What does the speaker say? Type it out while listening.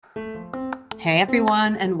Hey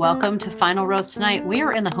everyone, and welcome to Final Rose tonight. We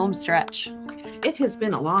are in the home stretch. It has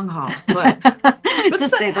been a long haul, but To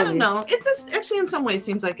say I the don't least. know. It just actually in some ways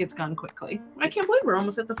seems like it's gone quickly. I can't believe we're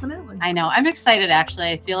almost at the finale. I know. I'm excited actually.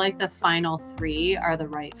 I feel like the final three are the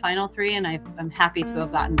right final three, and I'm happy to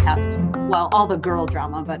have gotten past, well, all the girl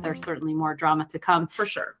drama, but there's certainly more drama to come. For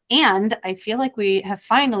sure. And I feel like we have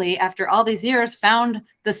finally, after all these years, found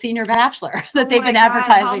the Senior Bachelor that Oh they've my been God,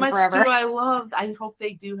 advertising how much forever. do I love? I hope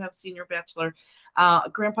they do have Senior Bachelor.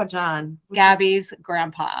 Grandpa John. Gabby's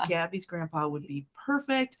grandpa. Gabby's grandpa would be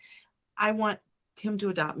perfect. I want him to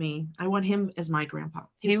adopt me. I want him as my grandpa.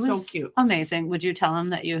 He's so cute. Amazing. Would you tell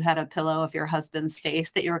him that you had a pillow of your husband's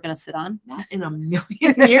face that you were going to sit on? Not in a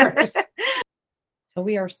million years. So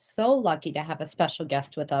we are so lucky to have a special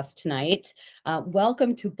guest with us tonight.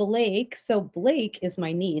 Welcome to Blake. So Blake is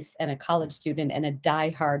my niece and a college student and a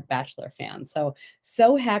diehard Bachelor fan.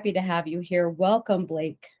 So happy to have you here. Welcome,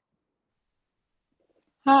 Blake.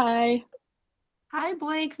 Hi. Hi,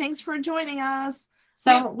 Blake. Thanks for joining us.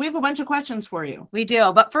 So we have a bunch of questions for you. We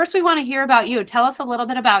do. But first, we want to hear about you. Tell us a little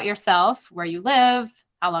bit about yourself, where you live,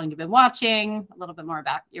 how long you've been watching, a little bit more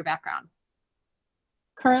about your background.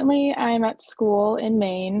 Currently, I'm at school in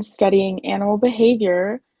Maine studying animal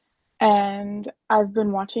behavior, and I've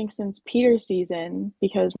been watching since Peter's season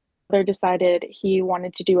because my brother decided he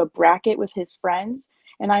wanted to do a bracket with his friends,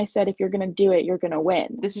 and I said, if you're going to do it, you're going to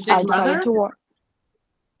win. This is your brother?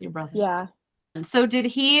 Your brother? Yeah. And so did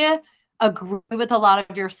he agree with a lot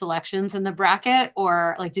of your selections in the bracket,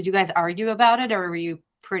 or like did you guys argue about it, or were you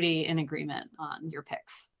pretty in agreement on your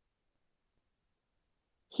picks?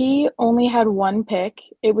 He only had one pick.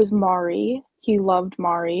 It was Mari. He loved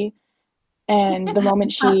Mari. And the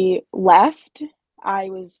moment she left, I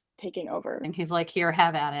was taking over. And he's like, here,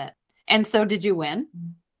 have at it. And so did you win?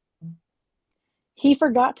 He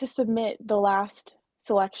forgot to submit the last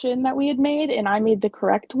selection that we had made, and I made the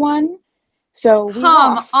correct one. So we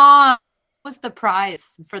lost. Come on. What was the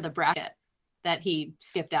prize for the bracket that he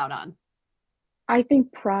skipped out on? I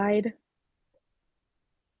think pride.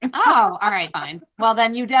 Oh, all right, fine. Well,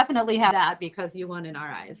 then you definitely have that because you won in our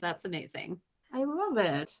eyes. That's amazing. I love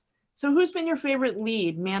it. So who's been your favorite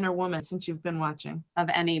lead, man or woman, since you've been watching? Of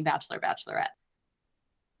any Bachelor, Bachelorette?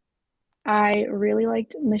 I really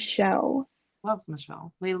liked Michelle. Love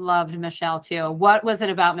Michelle. We loved Michelle too. What was it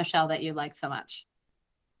about Michelle that you liked so much?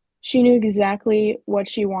 She knew exactly what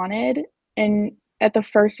she wanted. And at the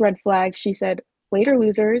first red flag, she said, later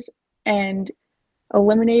losers, and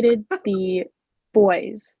eliminated the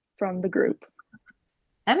boys from the group.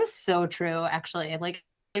 That is so true, actually. Like,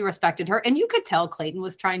 I respected her. And you could tell Clayton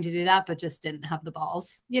was trying to do that, but just didn't have the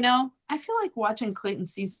balls, you know? I feel like watching Clayton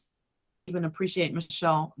season even appreciate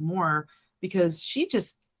Michelle more because she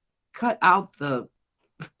just cut out the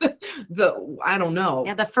I don't know.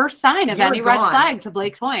 Yeah, the first sign of any red gone. flag, to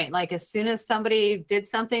Blake's point. Like, as soon as somebody did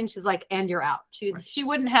something, she's like, and you're out. She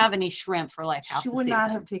wouldn't have any shrimp for like half the season. She would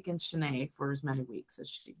not have taken Shanae for as many weeks as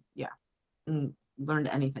she, and learned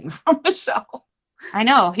anything from Michelle. I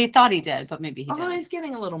know. He thought he did, but maybe he didn't. He's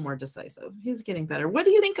getting a little more decisive. He's getting better. What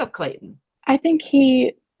do you think of Clayton? I think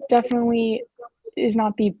he definitely is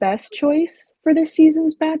not the best choice for this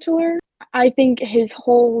season's Bachelor. I think his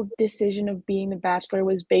whole decision of being the Bachelor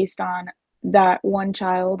was based on that one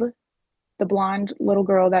child, the blonde little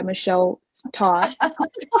girl that Michelle taught,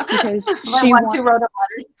 because she wrote a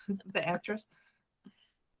letter. The actress.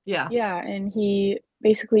 Yeah. Yeah, and he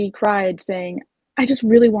basically cried saying, I just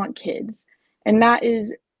really want kids. And that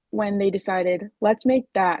is when they decided, let's make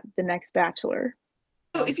that the next Bachelor.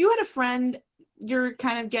 So if you had a friend, you're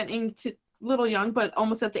kind of getting to little young, but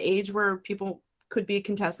almost at the age where people could be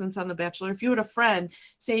contestants on The Bachelor. If you had a friend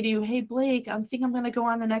say to you, hey, Blake, I think I'm going to go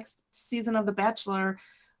on the next season of The Bachelor.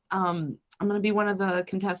 I'm going to be one of the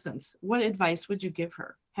contestants. What advice would you give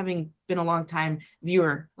her, having been a long time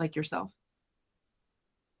viewer like yourself?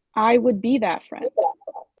 I would be that friend.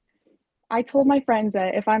 I told my friends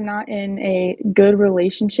that if I'm not in a good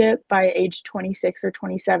relationship by age 26 or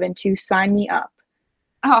 27 to sign me up,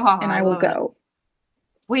 and I will go.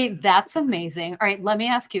 Wait, that's amazing. All right, let me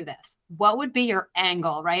ask you this. What would be your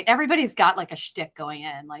angle, right? Everybody's got like a shtick going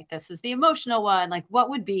in. Like, this is the emotional one. Like, what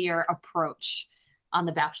would be your approach on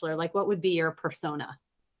The Bachelor? Like, what would be your persona?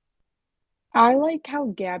 I like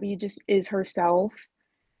how Gabby just is herself.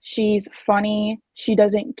 She's funny. She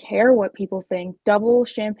doesn't care what people think. Double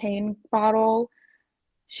champagne bottle.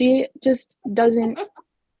 She just doesn't.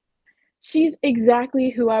 She's exactly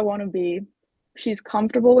who I want to be. She's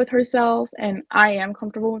comfortable with herself, and I am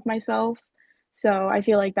comfortable with myself. So I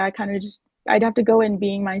feel like that kind of just, I'd have to go in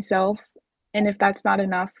being myself. And if that's not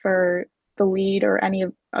enough for the lead or any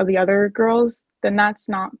of the other girls, then that's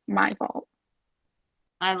not my fault.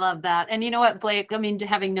 I love that. And you know what, Blake? I mean,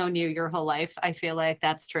 having known you your whole life, I feel like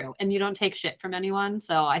that's true. And you don't take shit from anyone.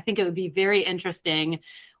 So I think it would be very interesting,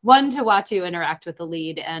 one, to watch you interact with the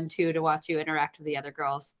lead, and two, to watch you interact with the other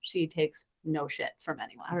girls. She takes no shit from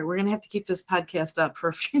anyone. All right, we're going to have to keep this podcast up for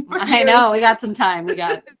a few more years. I know. We got some time. We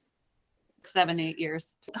got 7-8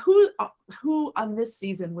 years. Who on this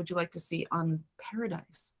season would you like to see on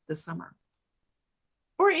Paradise this summer?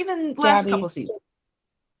 Or even last Gabby. couple seasons?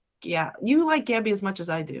 Yeah, you like Gabby as much as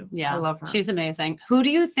I do. Yeah, I love her. She's amazing. Who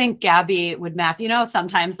do you think Gabby would match? You know,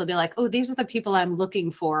 sometimes they'll be like, oh, these are the people I'm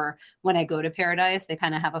looking for when I go to Paradise. They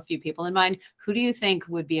kind of have a few people in mind. Who do you think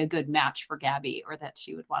would be a good match for Gabby, or that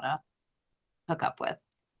she would want to hook up with?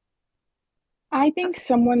 I think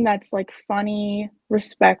someone that's like funny,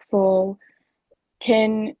 respectful,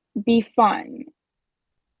 can be fun.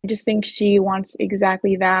 I just think she wants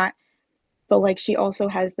exactly that, but like she also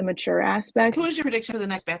has the mature aspect. Who is your prediction for the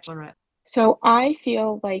next Bachelorette? So I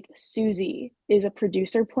feel like Susie is a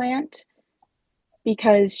producer plant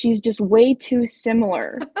because she's just way too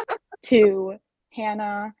similar to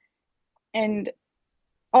Hannah, and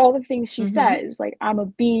all the things she says, like, I'm a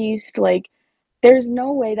beast, like, there's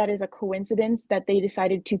no way that is a coincidence that they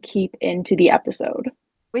decided to keep into the episode.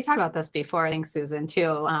 We talked about this before, I think, Susan,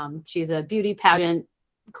 too. She's a beauty pageant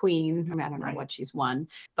queen. I mean, I don't know what she's won,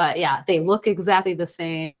 but yeah, they look exactly the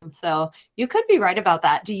same. So you could be right about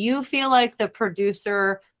that. Do you feel like the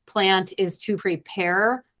producer plant is to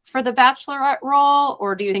prepare for the Bachelorette role,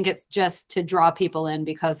 or do you think it's just to draw people in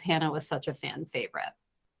because Hannah was such a fan favorite?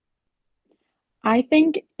 I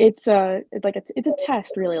think it's a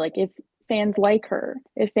test, really. Like, if fans like her,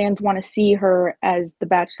 if fans want to see her as the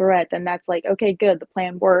Bachelorette, then that's like, okay, good, the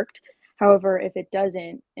plan worked. However, if it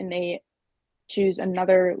doesn't and they choose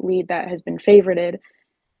another lead that has been favorited,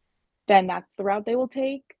 then that's the route they will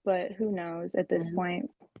take. But who knows at this point?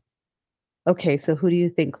 Okay, so who do you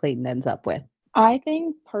think Clayton ends up with? I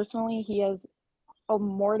think personally he has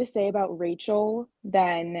more to say about Rachel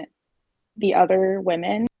than the other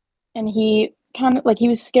women, and he kind of like, he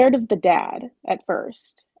was scared of the dad at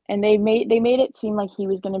first, and they made it seem like he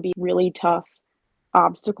was going to be a really tough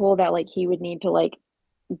obstacle that like he would need to like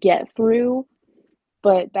get through,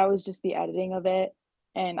 but that was just the editing of it.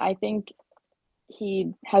 And I think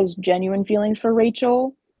he has genuine feelings for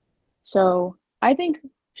Rachel, so I think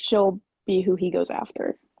she'll be who he goes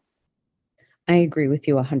after. I agree with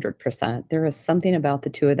you 100%. There is something about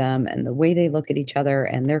the two of them and the way they look at each other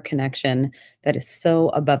and their connection that is so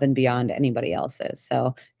above and beyond anybody else's.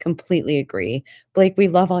 So completely agree. Blake, we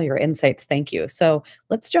love all your insights. Thank you. So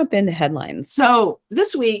let's jump into headlines. So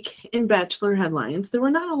this week in Bachelor headlines, there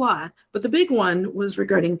were not a lot, but the big one was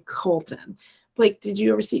regarding Colton. Blake, did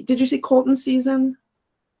you see Colton's season?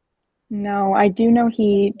 No, I do know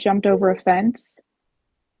he jumped over a fence.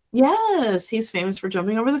 Yes, he's famous for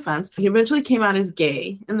jumping over the fence. He eventually came out as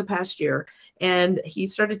gay in the past year, and he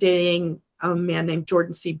started dating a man named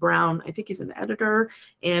Jordan C. Brown. I think he's an editor,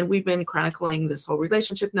 and we've been chronicling this whole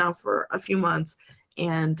relationship now for a few months,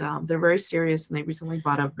 and they're very serious, and they recently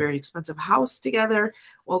bought a very expensive house together.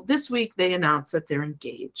 Well, this week they announced that they're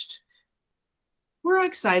engaged. We're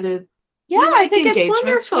excited. Yeah, I think it's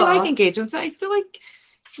wonderful. We like engagements. I feel like,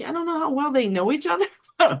 I don't know how well they know each other.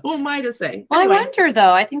 Who am I to say? Well, anyway. I wonder,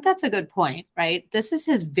 though, I think that's a good point, right? This is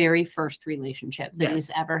his very first relationship that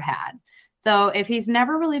he's ever had. So if he's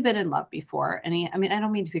never really been in love before, and I mean, I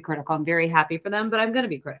don't mean to be critical. I'm very happy for them, but I'm going to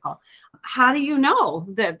be critical. How do you know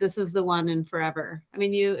that this is the one and forever? I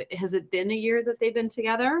mean, has it been a year that they've been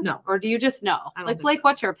together? No. Or do you just know? Like, Blake,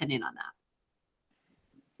 what's your opinion on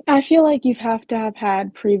that? I feel like you have to have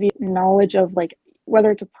had previous knowledge of, like,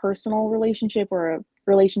 whether it's a personal relationship or a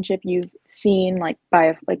relationship you've seen like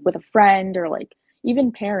with a friend or like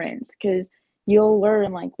even parents, because you'll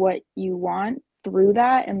learn like what you want through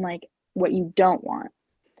that and like what you don't want.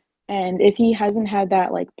 And if he hasn't had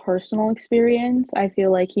that like personal experience, I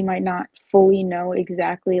feel like he might not fully know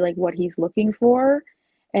exactly like what he's looking for,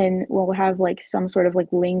 and will have like some sort of like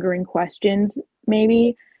lingering questions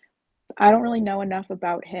maybe. I don't really know enough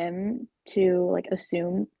about him to like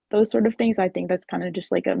assume those sort of things. I think that's kind of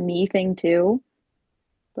just like a me thing too.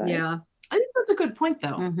 But yeah, I think that's a good point,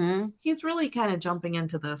 though. Mm-hmm. He's really kind of jumping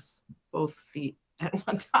into this both feet at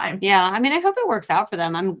one time. Yeah, I mean, I hope it works out for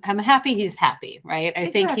them. I'm happy he's happy, right? I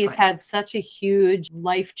think he's had such a huge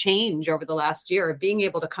life change over the last year, being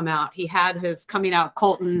able to come out. He had his coming out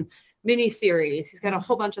Colton mini-series. He's got a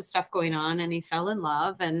whole bunch of stuff going on, and he fell in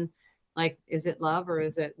love. And like, is it love or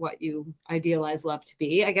is it what you idealize love to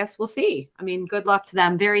be? I guess we'll see. I mean, good luck to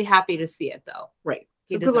them. Very happy to see it, though. Right.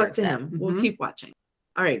 So good luck to him. We'll keep watching.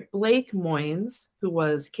 All right, Blake Moynes, who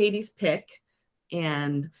was Katie's pick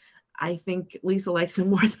and I think Lisa likes him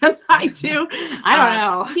more than I do. I don't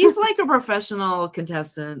know. He's like a professional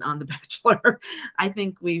contestant on The Bachelor. I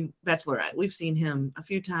think Bachelorette, we've seen him a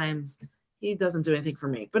few times. He doesn't do anything for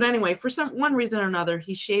me. But anyway, for one reason or another,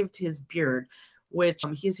 he shaved his beard, which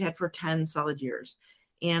he's had for 10 solid years.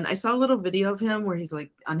 And I saw a little video of him where he's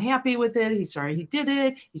like unhappy with it. He's sorry he did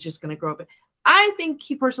it. He's just going to grow up. I think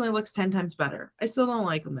he personally looks 10 times better. I still don't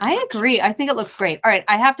like him that much. Agree. I think it looks great. All right.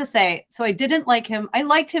 I have to say, so I didn't like him. I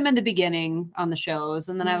liked him in the beginning on the shows.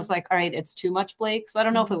 And then I was like, all right, it's too much Blake. So I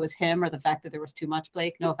don't know if it was him or the fact that there was too much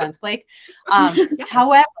Blake. No offense, Blake. Yes.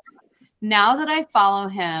 However, now that I follow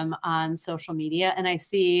him on social media and I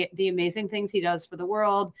see the amazing things he does for the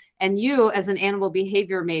world, and you as an animal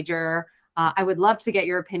behavior major, I would love to get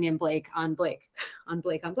your opinion, Blake, on Blake.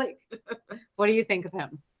 What do you think of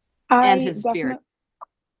him? And his beard.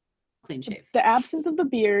 Clean shave. The absence of the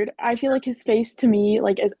beard, I feel like his face to me,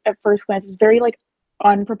 like at first glance, is very like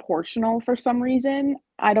unproportional for some reason.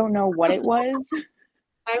 I don't know what it was.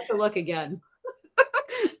 I have to look again.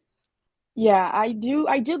 Yeah, I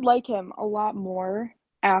did like him a lot more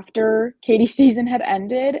after Katie's season had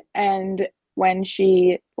ended and when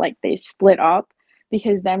they split up,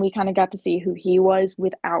 because then we kind of got to see who he was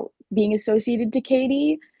without being associated to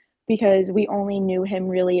Katie, because we only knew him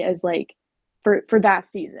really as like for that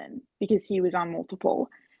season, because he was on multiple,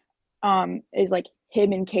 is like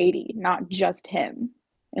him and Katie, not just him.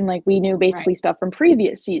 And like we knew basically stuff from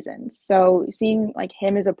previous seasons. So seeing like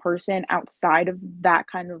him as a person outside of that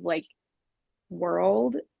kind of like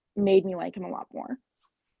world made me like him a lot more.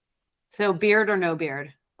 So beard or no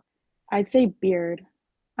beard? I'd say beard.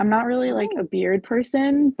 I'm not really like a beard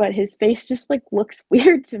person, but his face just like looks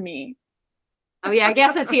weird to me. Oh yeah, I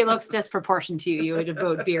guess if he looks disproportionate to you, you would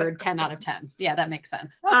vote beard 10 out of 10. Yeah, that makes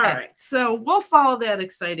sense. Okay. All right. So we'll follow that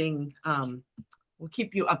exciting. We'll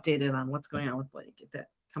keep you updated on what's going on with Blake if that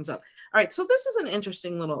comes up. All right. So this is an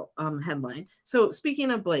interesting little headline. So speaking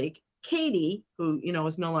of Blake, Katie, who,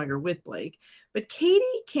 is no longer with Blake, but Katie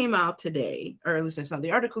came out today, or at least I saw the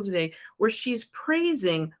article today, where she's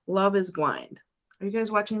praising Love is Blind. Are you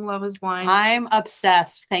guys watching Love is Blind? I'm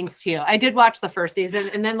obsessed, thanks to you. I did watch the first season,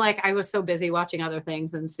 and then like I was so busy watching other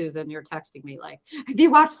things, and Susan, you're texting me like, have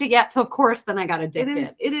you watched it yet? So of course, then I got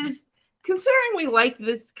addicted. It is considering we like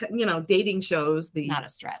this, dating shows, not a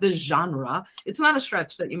stretch. The genre. It's not a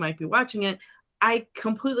stretch that you might be watching it. I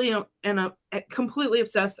completely am completely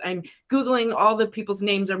obsessed. I'm Googling all the people's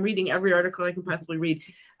names. I'm reading every article I can possibly read.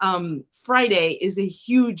 Friday is a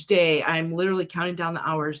huge day. I'm literally counting down the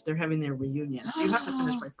hours. They're having their reunion. So you have to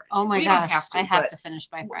finish by Friday. Oh my gosh. I have to finish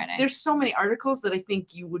by Friday. There's so many articles that I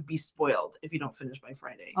think you would be spoiled if you don't finish by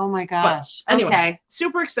Friday. Oh my gosh. But anyway, okay.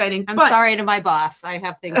 Super exciting. I'm sorry to my boss. I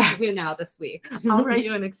have things to do now this week. I'll write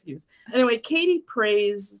you an excuse. Anyway, Katie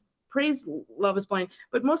praised Love is Blind,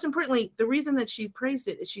 but most importantly, the reason that she praised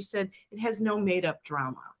it is she said it has no made-up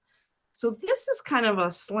drama. So this is kind of a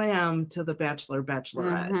slam to the Bachelor,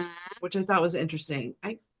 Bachelorette, which I thought was interesting.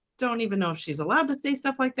 I don't even know if she's allowed to say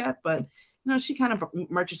stuff like that, but she kind of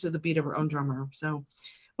marches to the beat of her own drummer. So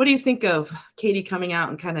what do you think of Katie coming out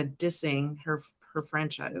and kind of dissing her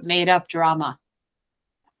franchise? Made-up drama.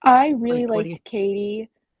 I really liked Katie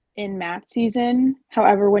in Matt's season.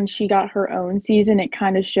 However, when she got her own season, it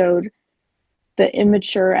kind of showed the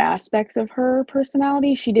immature aspects of her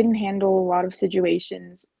personality. She didn't handle a lot of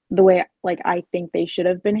situations the way I think they should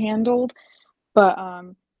have been handled. But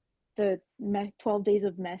the 12 Days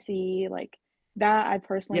of Messy, like that, I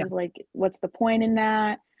personally was like, what's the point in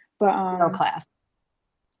that? But no class.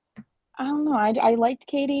 I don't know. I liked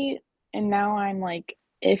Katie, and now I'm like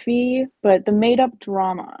iffy. But the made up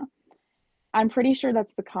drama, I'm pretty sure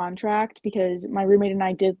that's the contract, because my roommate and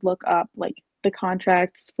I did look up like the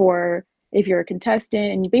contracts for if you're a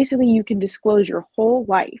contestant, and you can disclose your whole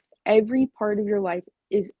life. Every part of your life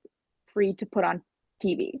is free to put on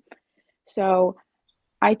TV. So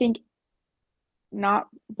I think not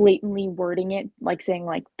blatantly wording it, like saying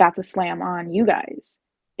like that's a slam on you guys,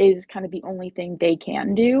 is kind of the only thing they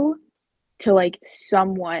can do to like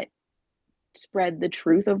somewhat spread the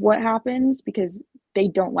truth of what happens, because they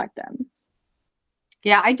don't let them.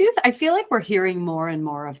 Yeah, I do. I feel like we're hearing more and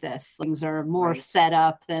more of this. Things are more set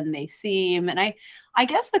up than they seem. And I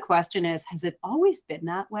guess the question is, has it always been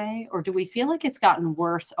that way? Or do we feel like it's gotten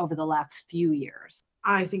worse over the last few years?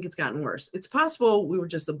 I think it's gotten worse. It's possible we were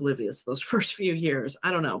just oblivious those first few years. I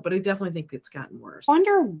don't know, but I definitely think it's gotten worse. I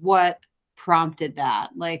wonder what prompted that.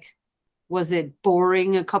 Like, was it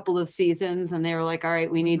boring a couple of seasons and they were like, all right,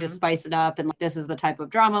 we need to spice it up. And like, this is the type of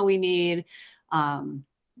drama we need. I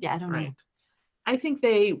don't know. I think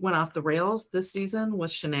they went off the rails this season with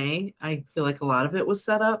Shanae. I feel like a lot of it was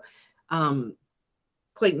set up.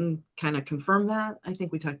 Clayton kind of confirmed that. I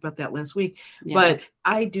think we talked about that last week. Yeah. But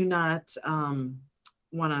I do not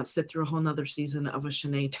want to sit through a whole nother season of a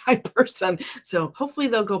Shanae type person. So hopefully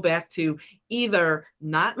they'll go back to either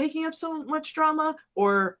not making up so much drama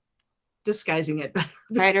or disguising it better.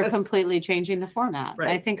 Right, or completely changing the format. Right.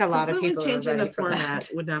 I think a lot of people changing are ready the for format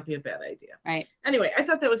that. would not be a bad idea. Right. Anyway, I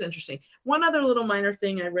thought that was interesting. One other little minor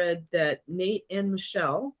thing I read, that Nate and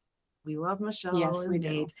Michelle, we love Michelle Yes, and we do.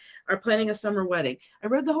 Nate, are planning a summer wedding. I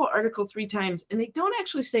read the whole article 3 times, and they don't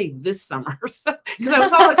actually say this summer. So, 'cause I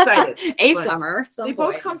was all excited. A But summer. some They point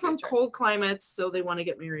both in come the from future. cold climates, so they want to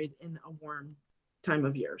get married in a warm time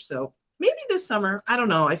of year. So maybe this summer, I don't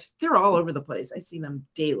know. They're all over the place. I see them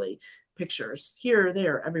daily. Pictures here,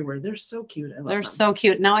 there, everywhere. They're so cute. I love They're them. so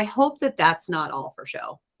cute. Now I hope that that's not all for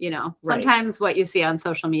show. You know, Right. sometimes what you see on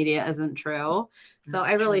social media isn't true. So That's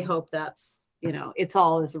I really true. hope that's, you know, it's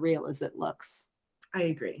all as real as it looks. I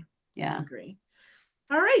agree. I Yeah. agree.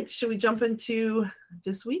 All right. Should we jump into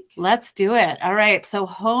this week? Let's do it. All right. So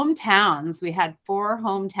hometowns, we had 4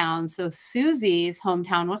 hometowns. So Susie's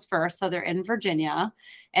hometown was first. So they're in Virginia.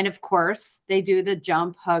 And of course, they do the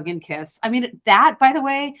jump, hug, and kiss. I mean, that, by the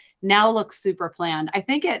way, now looks super planned. I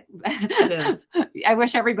think it is. I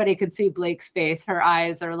wish everybody could see Blake's face. Her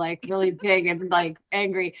eyes are like really big and like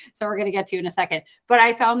angry. So we're going to get to in a second. But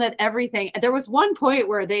I found that everything, there was one point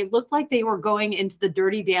where they looked like they were going into the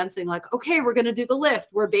Dirty Dancing, like, okay, we're going to do the lift,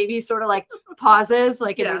 where baby sort of like pauses,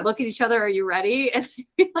 like, and we Yes. look at each other. Are you ready? And I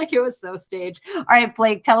feel like it was so staged. All right,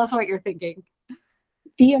 Blake, tell us what you're thinking.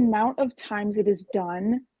 The amount of times it is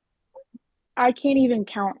done, I can't even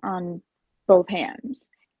count on both hands.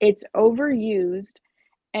 It's overused,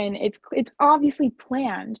 and it's obviously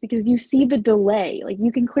planned because you see the delay. Like,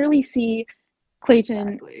 you can clearly see Clayton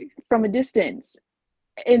Exactly. from a distance,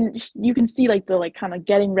 and you can see like the like kind of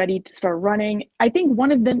getting ready to start running. I think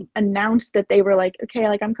one of them announced that they were like, okay,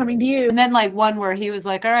 like, I'm coming to you. And then like one where he was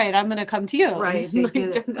like, all right, I'm going to come to you. Right. They Like,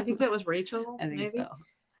 did it. I think that was Rachel. I think maybe. so.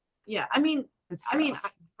 Yeah. I mean, It's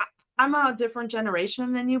I'm a different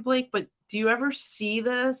generation than you, Blake, but do you ever see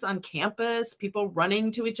this on campus? People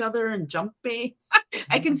running to each other and jumping?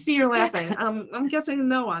 I can see you're laughing. I'm guessing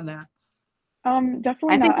no on that.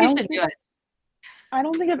 Definitely I think not. we should do it. I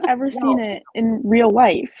don't think I've ever seen it in real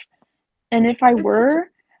life. And if I were,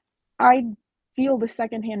 I'd feel the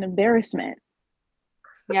secondhand embarrassment.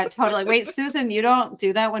 Yeah, totally. Wait, Susan, you don't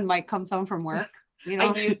do that when Mike comes home from work? You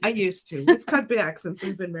know, I used to. We've cut back since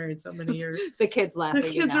we've been married so many years. the kids laugh The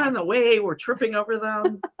at you kids are now. in the way. We're tripping over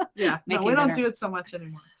them. Yeah. No, Making we don't dinner. do it so much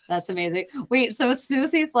anymore. That's amazing. Wait, so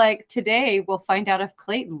Susie's like, today we'll find out if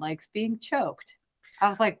Clayton likes being choked. I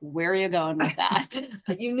was like, where are you going with that?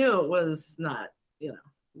 You knew it was not,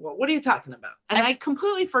 well, what are you talking about? And I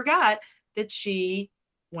completely forgot that she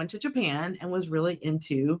went to Japan and was really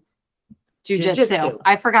into Jiu-jitsu.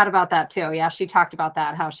 I forgot about that too. Yeah, she talked about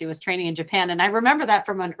that, how she was training in Japan. And I remember that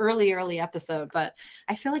from an early episode, but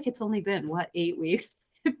I feel like it's only been, 8 weeks?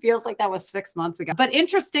 It feels like that was 6 months ago. But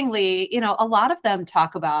interestingly, a lot of them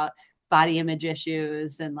talk about body image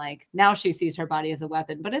issues, and like now she sees her body as a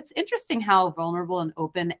weapon. But it's interesting how vulnerable and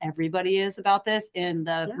open everybody is about this in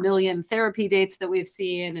the million therapy dates that we've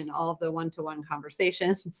seen and all of the one-to-one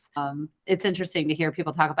conversations. It's interesting to hear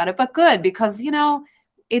people talk about it, but good, because,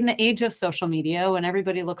 in the age of social media, when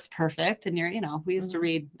everybody looks perfect and we used to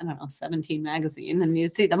read, 17 magazine, and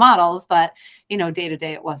you'd see the models, but, day to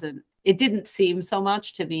day, it didn't seem so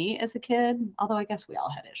much to me as a kid, although I guess we all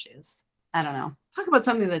had issues. I don't know. Talk about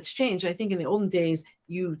something that's changed. I think in the olden days,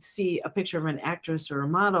 you see a picture of an actress or a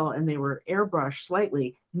model and they were airbrushed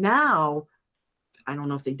slightly. Now, I don't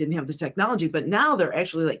know if they didn't have the technology, but now they're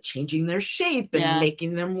actually like changing their shape and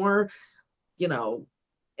making them more,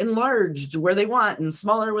 enlarged where they want and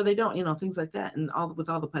smaller where they don't, things like that. And with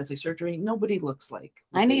all the plastic surgery, nobody looks like.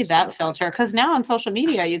 I need that filter, because now on social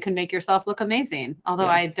media, you can make yourself look amazing. Although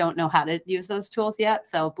I don't know how to use those tools yet.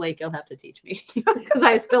 So Blake, you'll have to teach me, because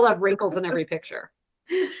I still have wrinkles in every picture.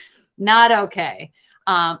 Not okay.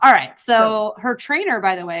 All right. So her trainer,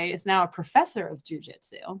 by the way, is now a professor of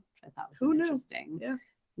jiu-jitsu, which I thought was interesting. Yeah.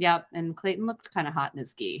 Yep. And Clayton looked kind of hot in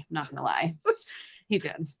his gi. Not gonna lie. He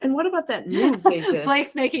did. And what about that move they did?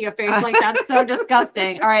 Blake's making a face like that's so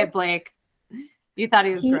disgusting. All right, Blake. You thought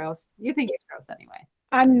he was gross. You think he's gross anyway.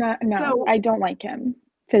 I'm not. No, I don't like him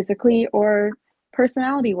physically or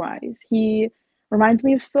personality-wise. He reminds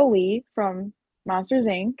me of Sully from Monsters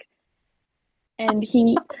Inc. And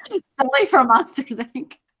Sully from Monsters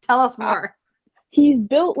Inc. Tell us more. He's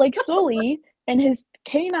built like Sully, and his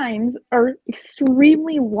canines are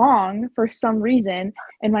extremely long for some reason.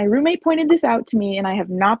 And my roommate pointed this out to me, and I have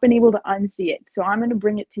not been able to unsee it. So I'm going to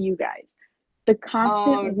bring it to you guys. The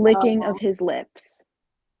constant licking of his lips.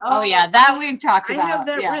 Oh yeah, that we've talked I about. have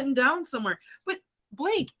that yeah. written down somewhere. But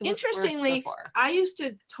Blake, It was worse interestingly, before. I used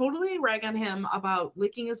to totally rag on him about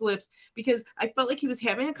licking his lips because I felt like he was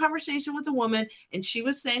having a conversation with a woman and she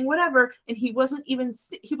was saying whatever, and he wasn't even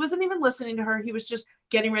listening to her. He was just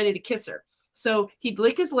getting ready to kiss her. So he'd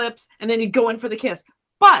lick his lips and then he'd go in for the kiss.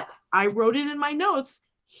 But I wrote it in my notes.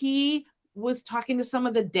 He was talking to some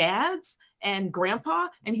of the dads and grandpa,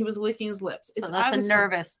 and he was licking his lips. So that's a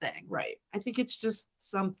nervous thing. Right. I think it's just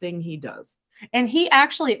something he does. And he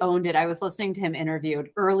actually owned it. I was listening to him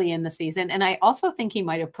interviewed early in the season. And I also think he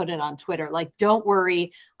might have put it on Twitter. Like, don't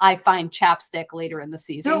worry, I find chapstick later in the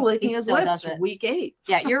season. Still licking his lips week 8.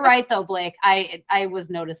 Yeah, you're right though, Blake. I was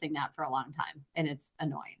noticing that for a long time and it's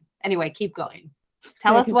annoying. Anyway, keep going.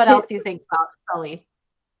 Tell us what else you think about Sully.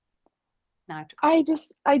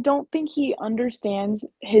 I don't think he understands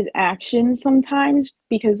his actions sometimes,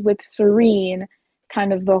 because with Serene,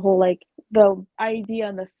 kind of the whole like the idea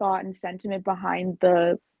and the thought and sentiment behind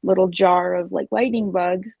the little jar of like lightning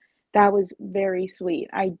bugs, that was very sweet.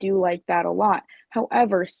 I do like that a lot.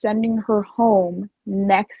 However, sending her home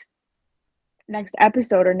next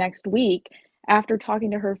episode or next week after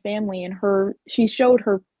talking to her family and she showed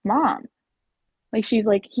her mom. Like she's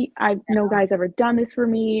like, no guy's ever done this for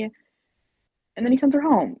me. And then he sends her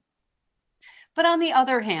home. But on the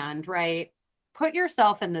other hand, right, put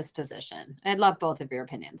yourself in this position. I'd love both of your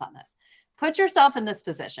opinions on this. Put yourself in this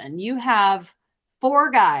position. You have 4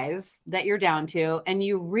 guys that you're down to, and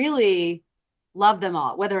you really love them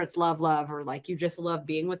all, whether it's love, or like you just love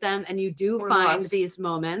being with them. And you do find these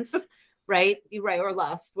moments, right? Or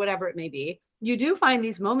lust, whatever it may be. You do find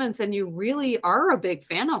these moments and you really are a big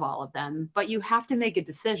fan of all of them, but you have to make a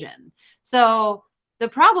decision. So the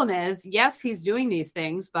problem is, yes, he's doing these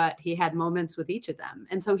things, but he had moments with each of them.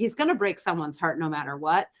 And so he's going to break someone's heart no matter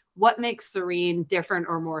what. What makes Serene different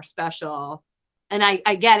or more special? And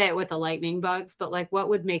I get it with the lightning bugs, but like, what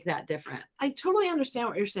would make that different? I totally understand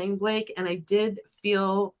what you're saying, Blake. And I did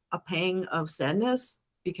feel a pang of sadness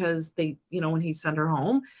because when he sent her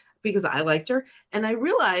home, because I liked her. And I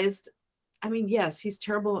realized, I mean, yes, he's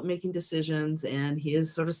terrible at making decisions and he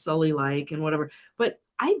is sort of Sully-like and whatever, but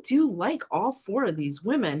I do like all 4 of these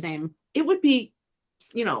women. Same. It would be,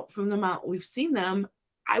 from the amount we've seen them,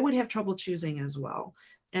 I would have trouble choosing as well.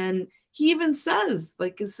 And he even says,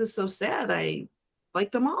 like, this is so sad. I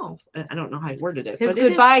like them all. I don't know how he worded it. His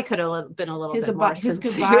goodbye could have been a little bit more sincere. His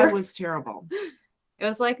goodbye was terrible. It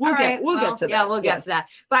was like, we'll get to that. Yeah, we'll get to that.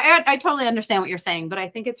 But I totally understand what you're saying. But I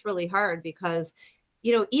think it's really hard because,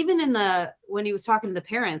 even when he was talking to the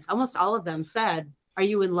parents, almost all of them said, "Are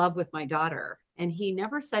you in love with my daughter?" And he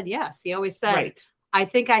never said yes. He always said, right. I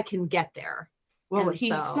think I can get there. Well, he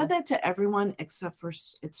said that to everyone except for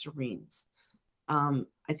Serene's. I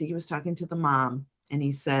think he was talking to the mom, and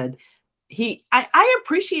he said, I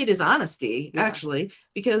appreciate his honesty, actually,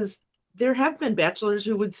 because there have been bachelors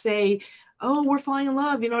who would say, oh, we're falling in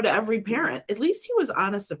love, to every parent. At least he was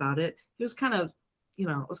honest about it. He was kind of, it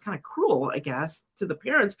was kind of cruel, I guess, to the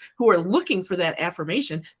parents who are looking for that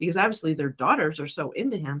affirmation because obviously their daughters are so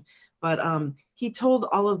into him. But he told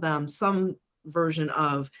all of them some version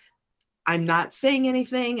of, I'm not saying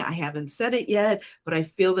anything. I haven't said it yet, but I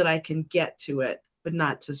feel that I can get to it, but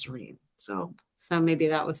not to Serene. So maybe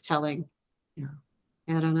that was telling. Yeah.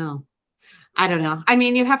 I don't know. I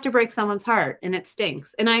mean, you have to break someone's heart and it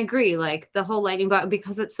stinks. And I agree, like the whole lightning button,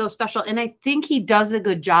 because it's so special. And I think he does a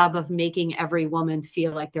good job of making every woman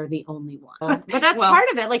feel like they're the only one. But that's part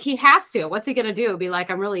of it. Like he has to. What's he going to do? Be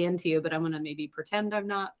like, I'm really into you, but I'm going to maybe pretend I'm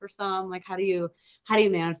not for some. Like, how do you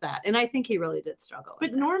manage that? And I think he really did struggle.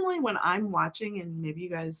 But normally when I'm watching, and maybe you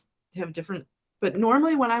guys have different, but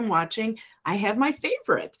normally when I'm watching, I have my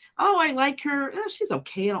favorite. Oh, I like her. Oh, she's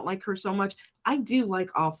okay. I don't like her so much. I do like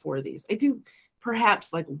all 4 of these. I do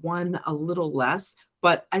perhaps like one a little less,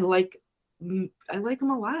 but I like them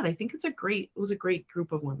a lot. I think it was a great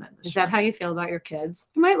group of women. Is that how you feel about your kids?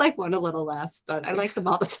 You might like one a little less, but I like them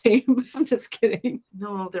all the same. I'm just kidding.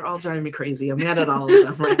 No, they're all driving me crazy. I'm mad at all of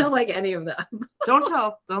them. Right? I don't like any of them. Don't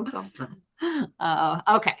tell them.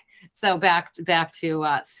 Okay. So back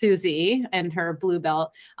to Susie and her blue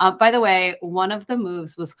belt. By the way, one of the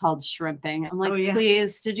moves was called shrimping. I'm like,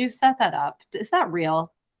 please, did you set that up? Is that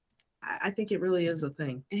real? I think it really is a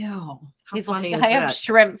thing. Ew. How funny is I that? have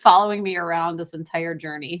shrimp following me around this entire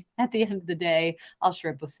journey. At the end of the day, I'll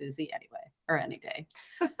shrimp with Susie anyway, or any day.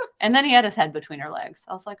 And then he had his head between her legs.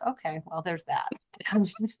 I was like, okay, well, there's that.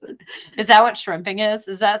 Is that what shrimping is?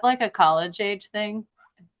 Is that like a college age thing?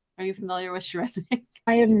 Are you familiar with shrimping?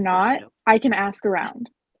 I am not. I can ask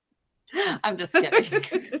around. I'm just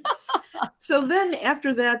kidding. So then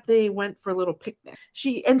after that, they went for a little picnic.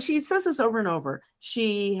 She says this over and over.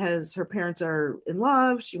 Her parents are in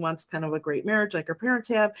love. She wants kind of a great marriage like her parents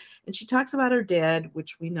have. And she talks about her dad,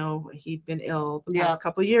 which we know he'd been ill the past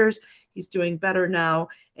couple of years. He's doing better now.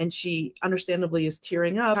 And she understandably is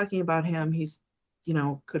tearing up, talking about him. He's,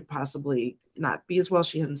 could possibly not be as well.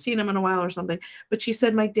 She hasn't seen him in a while or something. But she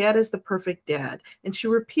said, my dad is the perfect dad. And she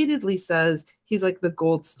repeatedly says he's like the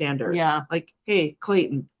gold standard. Yeah. Like, hey,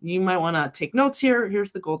 Clayton, you might want to take notes here.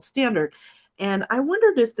 Here's the gold standard. And I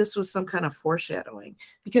wondered if this was some kind of foreshadowing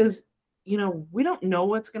because, we don't know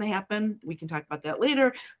what's going to happen. We can talk about that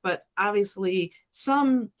later. But obviously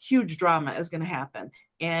some huge drama is going to happen.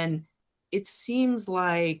 And it seems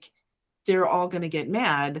like they're all going to get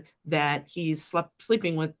mad that he's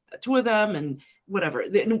sleeping with two of them and whatever.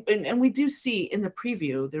 And we do see in the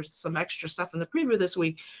preview, there's some extra stuff in the preview this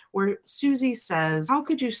week where Susie says, how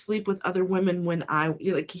could you sleep with other women when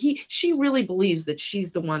she really believes that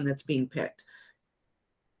she's the one that's being picked.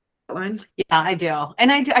 Line? Yeah, I do. And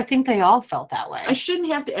I think they all felt that way. I shouldn't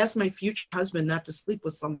have to ask my future husband not to sleep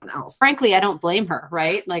with someone else. Frankly, I don't blame her,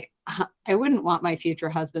 right? Like, I wouldn't want my future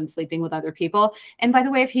husband sleeping with other people. And by the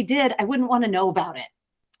way, if he did, I wouldn't want to know about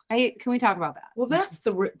it. Can we talk about that?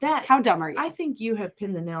 Well, how dumb are you? I think you have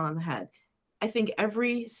pinned the nail on the head. I think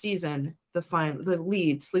every season the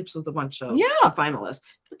lead sleeps with a bunch of the finalists,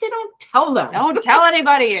 but they don't tell them. Don't tell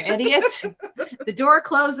anybody, you idiots. The door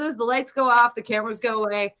closes, the lights go off, the cameras go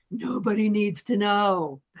away. Nobody needs to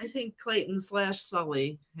know. I think Clayton /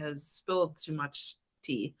 Sully has spilled too much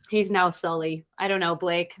tea. He's now Sully. I don't know,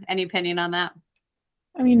 Blake. Any opinion on that?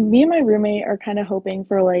 I mean, me and my roommate are kind of hoping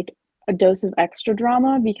for like a dose of extra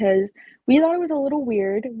drama because we thought it was a little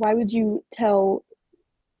weird. Why would you tell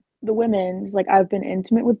the women, like, I've been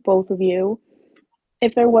intimate with both of you,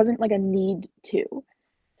 if there wasn't like a need to?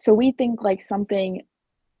 So we think like something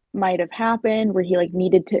might have happened where he like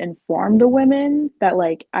needed to inform the women that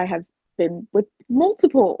like I have been with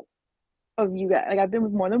multiple of you guys, like I've been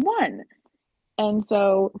with more than one. And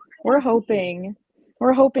so we're hoping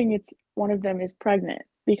it's one of them is pregnant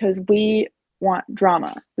because we want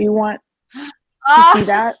drama. We want to see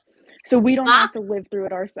that so we don't have to live through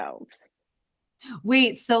it ourselves.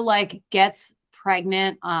 Wait, so like gets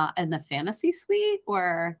pregnant in the fantasy suite,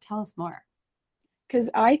 or tell us more? Because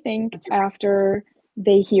I think after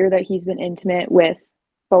they hear that he's been intimate with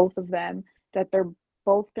both of them, that they're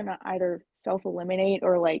both gonna either self-eliminate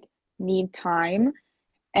or like need time.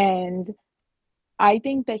 And I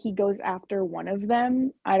think that he goes after one of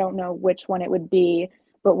them. I don't know which one it would be,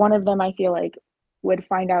 but one of them I feel like would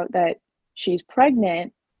find out that she's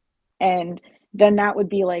pregnant, and then that would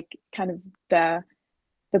be like kind of the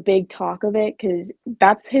big talk of it, because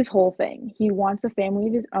that's his whole thing. He wants a family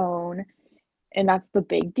of his own, and that's the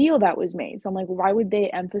big deal that was made. So I'm like, why would they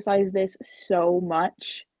emphasize this so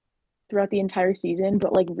much throughout the entire season,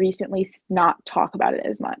 but like recently not talk about it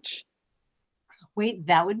as much? Wait,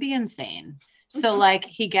 that would be insane. So like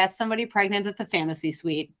he gets somebody pregnant at the fantasy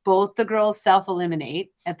suite. Both the girls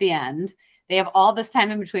self-eliminate at the end. They have all this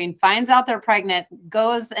time in between, finds out they're pregnant,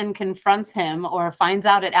 goes and confronts him, or finds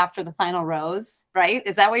out it after the final rose, right?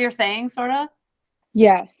 Is that what you're saying, sort of?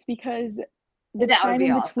 Yes, because the time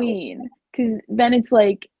in between, because then it's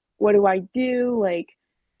like, what do I do? Like,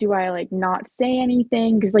 do I like not say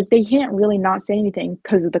anything? Because like they can't really not say anything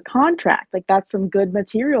because of the contract. Like that's some good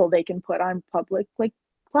material they can put on public like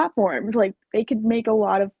platforms. Like they could make a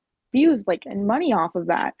lot of views like and money off of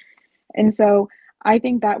that. And so I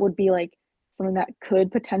think that would be like something that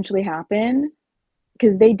could potentially happen,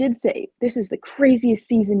 because they did say this is the craziest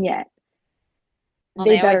season yet. Well,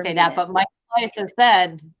 they always say that, but Mike Place has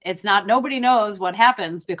said it's not, nobody knows what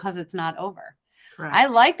happens because it's not over. Correct. I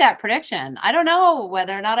like that prediction. I don't know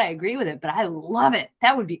whether or not I agree with it, but I love it.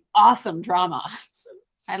 That would be awesome drama.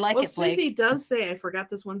 I like it, Blake. Susie does say, I forgot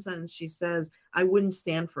this one sentence. She says, I wouldn't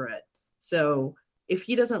stand for it. So if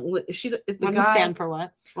he doesn't, if the guy stand for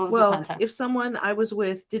what? What was the context? If someone I was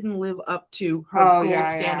with didn't live up to her gold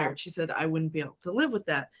standard, she said I wouldn't be able to live with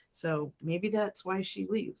that. So maybe that's why she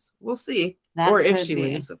leaves. We'll see. Or if she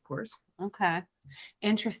leaves, of course. Okay.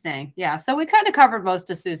 Interesting. Yeah. So we kind of covered most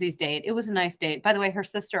of Susie's date. It was a nice date. By the way, her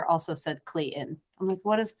sister also said Clayton. I'm like,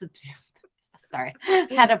 what is the sorry.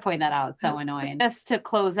 Had to point that out. So annoying. Just to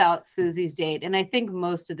close out Susie's date. And I think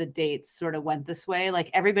most of the dates sort of went this way. Like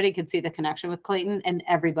everybody could see the connection with Clayton, and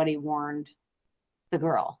everybody warned the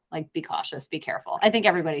girl, like, be cautious, be careful. I think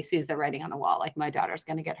everybody sees the writing on the wall. Like, my daughter's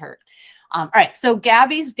going to get hurt. All right. So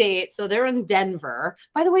Gabby's date. So they're in Denver.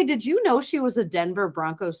 By the way, did you know she was a Denver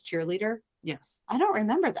Broncos cheerleader? Yes. I don't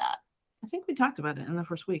remember that. I think we talked about it in the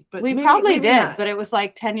first week, but We maybe, probably maybe did, not. but it was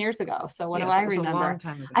like 10 years ago. So what do Yes, I it was remember? a long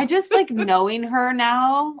time ago. I just like knowing her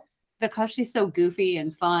now because she's so goofy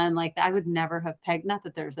and fun. Like I would never have pegged. Not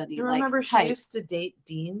that there's any You like remember she type. used to date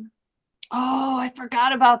Dean? Oh, I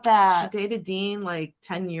forgot about She that. dated Dean like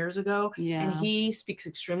 10 years ago, and Yeah. he speaks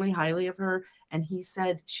extremely highly of her. And he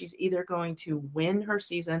said she's either going to win her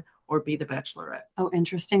season or be the Bachelorette. Oh,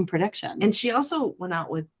 interesting prediction. And she also went out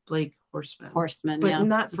with Blake Horseman, Horseman, but yeah.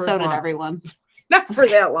 not for So as did long. everyone. Not for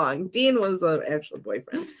that long. Dean was an actual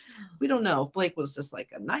boyfriend. We don't know if Blake was just like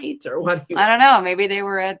a knight or what. I don't know. Maybe they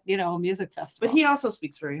were at, a music festival. But he also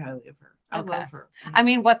speaks very highly of her. I Okay. love her. I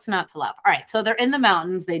mean, what's not to love? All right. So they're in the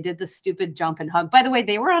mountains. They did the stupid jump and hug. By the way,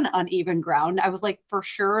 they were on uneven ground. I was like, for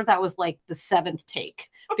sure, that was like the 7th take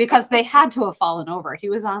because they had to have fallen over. He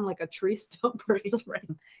was on like a tree stump or something. Right.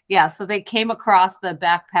 Yeah. So they came across the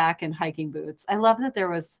backpack and hiking boots. I love that there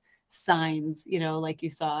was signs, like you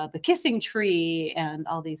saw the kissing tree and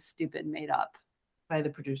all these stupid made up. By the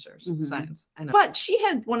producers, Mhm. signs. I know. But she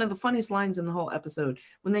had one of the funniest lines in the whole episode.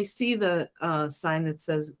 When they see the sign that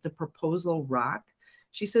says the proposal rock,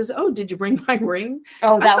 she says, "Oh, did you bring my ring?"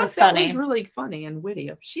 Oh, I that thought was funny. That was really funny and witty.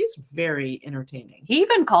 She's very entertaining. He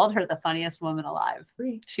even called her the funniest woman alive.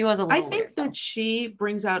 She was a little I think weird, though. that she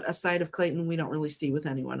brings out a side of Clayton we don't really see with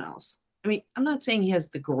anyone else. I mean, I'm not saying he has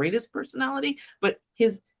the greatest personality, but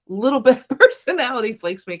his little bit of personality,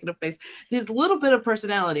 Flake's making a face, his little bit of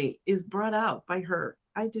personality is brought out by her.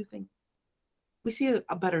 I do think we see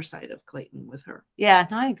a better side of Clayton with her. Yeah,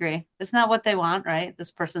 no, I agree. It's not what they want, right?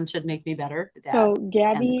 This person should make me better. So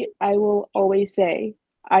Gabby, I will always say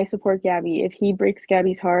I support Gabby. If he breaks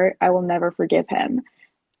Gabby's heart, I will never forgive him.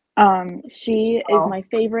 She is my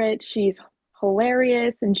favorite. She's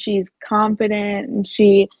hilarious and she's confident and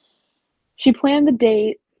she planned the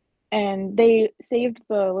date and they saved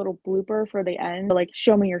the little blooper for the end, like,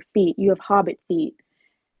 show me your feet. You have hobbit feet.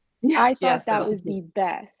 I thought Yes, that was the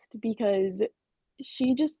best because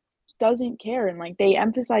she just doesn't care. And like they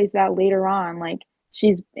emphasize that later on, like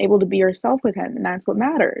she's able to be herself with him and that's what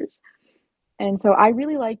matters. And so I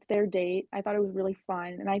really liked their date. I thought it was really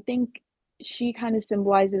fun. And I think she kind of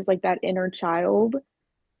symbolizes like that inner child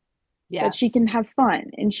that she can have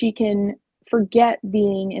fun and she can forget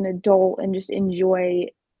being an adult and just enjoy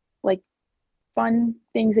like fun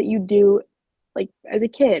things that you do like as a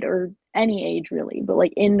kid or any age really, but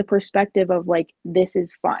like in the perspective of like this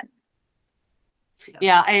is fun.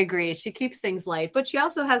 Yeah, I agree. She keeps things light, but she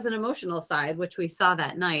also has an emotional side, which we saw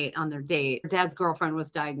that night on their date. Her dad's girlfriend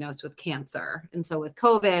was diagnosed with cancer. And so with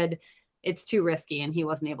COVID, it's too risky and he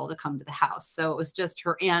wasn't able to come to the house. So it was just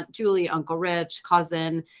her Aunt Julie, Uncle Rich,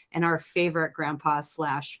 cousin, and our favorite grandpa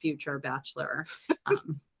 / future bachelor.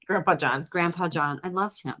 Grandpa John. Grandpa John. I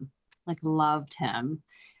loved him. Loved him.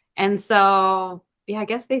 And so, yeah, I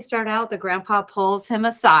guess they start out. The grandpa pulls him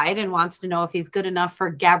aside and wants to know if he's good enough for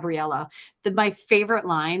Gabriella. My favorite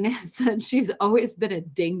line is that she's always been a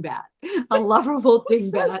dingbat, a lovable Who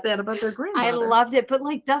says dingbat. that about their granddaughter? I loved it. But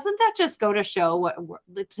doesn't that just go to show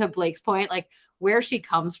what to Blake's point, where she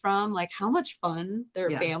comes from, how much fun their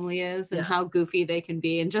family is and how goofy they can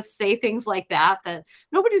be, and just say things like that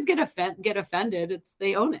nobody's gonna get offended.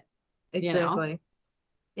 They own it. Exactly.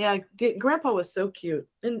 Yeah, Grandpa was so cute,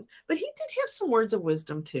 but he did have some words of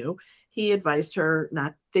wisdom too. He advised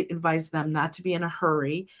them not to be in a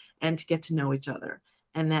hurry and to get to know each other,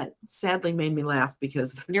 and that sadly made me laugh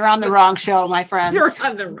because you're on the wrong show, my friends. You're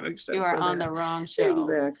on the wrong show. You are on the wrong show.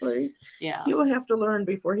 Exactly. Yeah. He will have to learn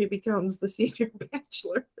before he becomes the senior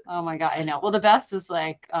bachelor. Oh my God, I know. Well, the best was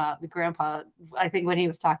the grandpa. I think when he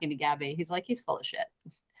was talking to Gabby, he's like, he's full of shit.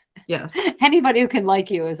 Yes. Anybody who can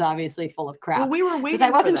like you is obviously full of crap. Well, we were waiting.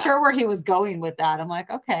 I wasn't sure where he was going with that. I'm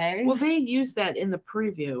like, okay. Well, they used that in the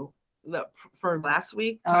preview for last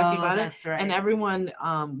week, talking about it, right. and everyone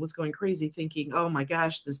was going crazy, thinking, "Oh my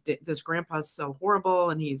gosh, this grandpa's so horrible,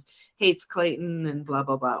 and hates Clayton, and blah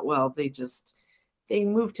blah blah." Well, they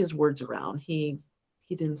moved his words around. He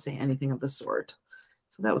didn't say anything of the sort,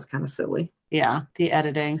 so that was kind of silly. Yeah, the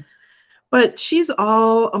editing. But she's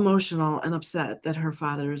all emotional and upset that her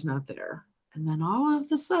father is not there. And then all of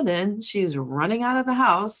a sudden, she's running out of the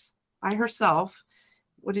house by herself.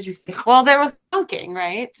 What did you think? Well, there was honking,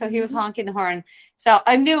 right? So he was honking the horn. So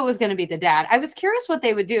I knew it was going to be the dad. I was curious what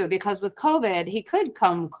they would do because with COVID, he could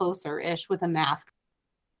come closer-ish with a mask.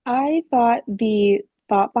 I thought the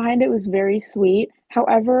thought behind it was very sweet.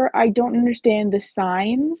 However, I don't understand the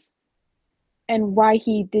signs and why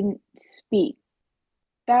he didn't speak.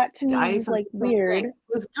 That to me I was thought like the same thing. weird. It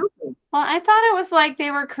was goofy. Well, I thought it was like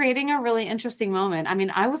they were creating a really interesting moment. I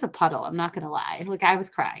mean, I was a puddle. I'm not going to lie. Like I was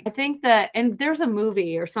crying. I think that, and there's a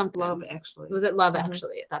movie or something. Love Actually. Was it Love Mhm.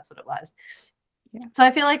 Actually? That's what it was. Yeah. So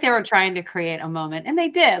I feel like they were trying to create a moment, and they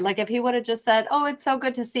did. Like if he would have just said, "Oh, it's so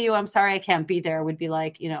good to see you. I'm sorry I can't be there," would be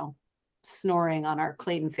like, snoring on our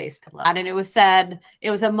Clayton face pillow. And it was said,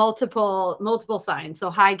 it was a multiple signs.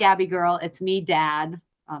 So, hi, Gabby girl, it's me, Dad.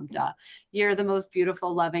 Duh. You're the most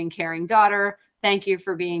beautiful, loving, caring daughter. Thank you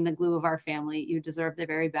for being the glue of our family. You deserve the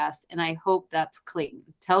very best. And I hope that's Clayton.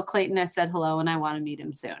 Tell Clayton I said hello and I want to meet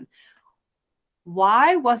him soon.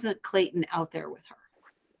 Why wasn't Clayton out there with her?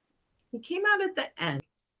 He came out at the end.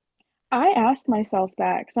 I asked myself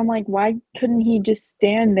that because I'm like, why couldn't he just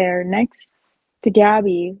stand there next to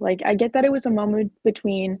Gabby? Like, I get that it was a moment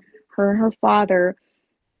between her and her father,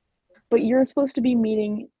 but you're supposed to be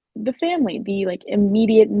meeting the family, the like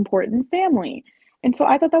immediate important family. And so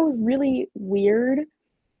I thought that was really weird.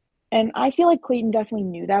 And I feel like Clayton definitely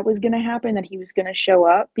knew that was going to happen, that he was going to show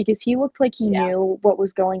up because he looked like he knew what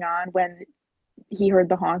was going on when he heard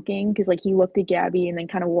the honking. Because like he looked at Gabby and then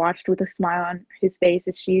kind of watched with a smile on his face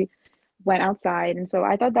as she went outside. And so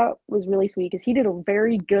I thought that was really sweet because he did a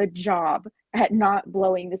very good job at not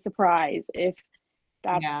blowing the surprise if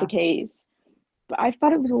that's the case. But I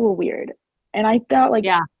thought it was a little weird. And I thought like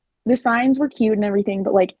the signs were cute and everything,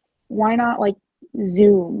 but like why not like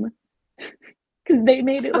zoom? Because they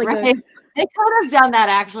made it like Right. They could have done that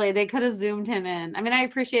actually. They could have zoomed him in. I mean, I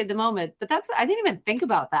appreciated the moment, but I didn't even think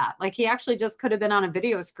about that. Like he actually just could have been on a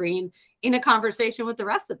video screen in a conversation with the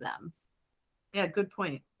rest of them. Yeah, good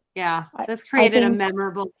point. Yeah, this created a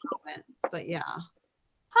memorable moment, but yeah.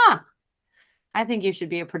 Huh. I think you should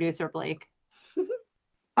be a producer, Blake.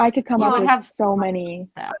 I could come up with so many.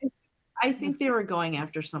 I think they were going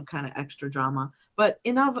after some kind of extra drama, but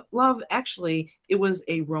in Love Actually, it was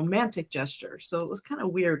a romantic gesture. So it was kind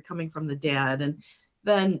of weird coming from the dad. And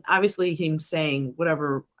then obviously him saying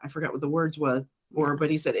whatever, I forgot what the words were,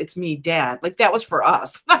 but he said, it's me, Dad. Like that was for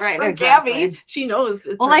us. Right. For exactly. Gabby. She knows.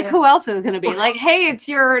 It's well, like who else is going to be like, hey, it's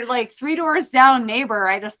your like 3 doors down neighbor.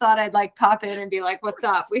 I just thought I'd like pop in and be like, what's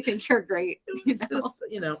up? We think you're great. It's just,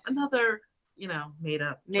 another, made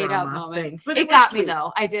up moment. Thing. But it got me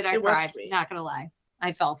though. I did. I cried. Not going to lie.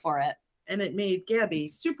 I fell for it. And it made Gabby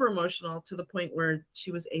super emotional to the point where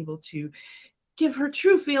she was able to give her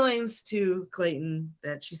true feelings to Clayton,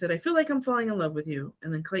 that she said, I feel like I'm falling in love with you.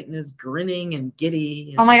 And then Clayton is grinning and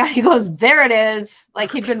giddy. Oh my God. He goes, there it is.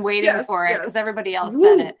 Like he'd been waiting for it because everybody else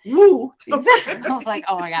said it. Woo. Exactly. I was like,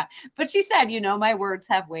 oh my God. But she said, my words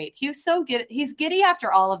have weight. He was so giddy. He's giddy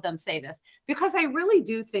after all of them say this, because I really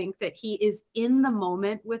do think that he is in the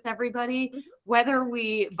moment with everybody, whether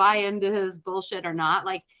we buy into his bullshit or not.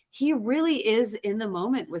 Like he really is in the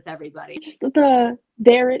moment with everybody. Just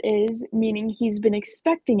there it is, meaning he's been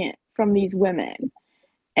expecting it from these women.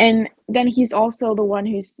 And then he's also the one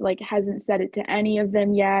who's like hasn't said it to any of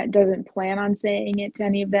them yet, doesn't plan on saying it to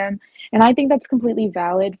any of them. And I think that's completely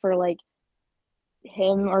valid for like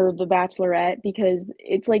him or the Bachelorette, because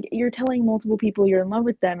it's like you're telling multiple people you're in love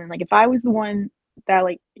with them. And like if I was the one that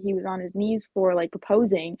like he was on his knees for like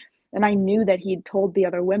proposing, and I knew that he'd told the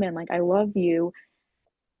other women like I love you,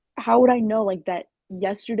 how would I know like that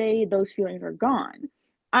yesterday those feelings are gone?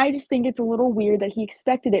 I just think it's a little weird that he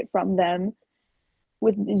expected it from them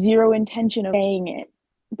with zero intention of saying it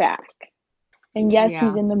back. And yes,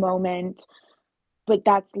 he's in the moment, but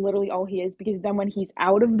that's literally all he is, because then when he's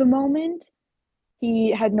out of the moment,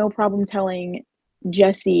 he had no problem telling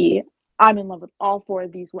Jesse, I'm in love with all 4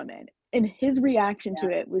 of these women. And his reaction to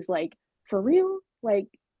it was like, for real? Like,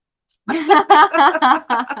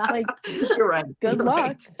 like you're right. Good luck.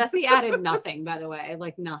 Right. Jesse added nothing, by the way,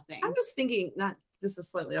 like nothing. I was thinking, this is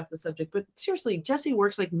slightly off the subject, but seriously, Jesse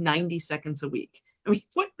works like 90 seconds a week. I mean,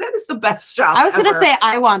 that is the best job. I was going to say,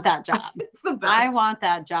 I want that job. It's the best. I want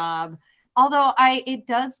that job. Although it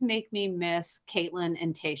does make me miss Caitlin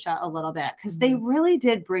and Tayshia a little bit, because they really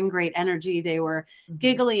did bring great energy. They were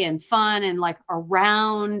giggly and fun and like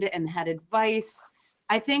around and had advice.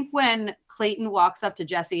 I think when Clayton walks up to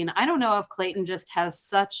Jesse, and I don't know if Clayton just has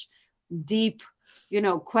such deep,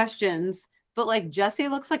 questions, but like Jesse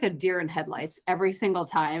looks like a deer in headlights every single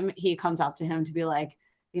time he comes up to him to be like,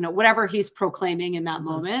 whatever he's proclaiming in that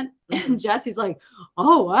moment. And Jesse's like,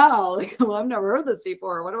 oh, wow. Like, well, I've never heard this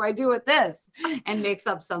before. What do I do with this? And makes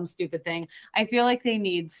up some stupid thing. I feel like they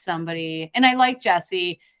need somebody. And I like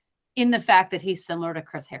Jesse in the fact that he's similar to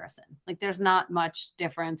Chris Harrison. Like there's not much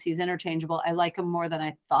difference. He's interchangeable. I like him more than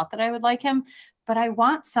I thought that I would like him, but I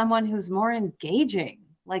want someone who's more engaging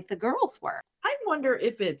like the girls were. I wonder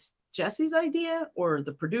if it's Jesse's idea or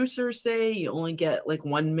the producers say you only get like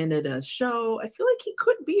 1 minute a show, I feel like he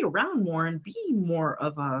could be around more and be more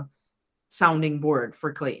of a sounding board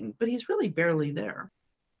for Clayton, but he's really barely there.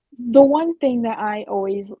 The one thing that I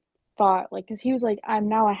always thought, like, because he was like, I'm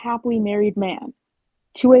now a happily married man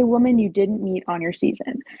to a woman you didn't meet on your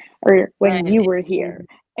season or when you were here.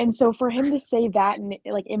 And so for him to say that and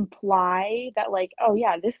like imply that, like, oh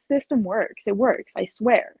yeah, this system works, it works, I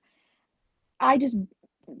swear.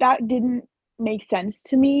 That didn't make sense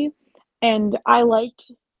to me. And I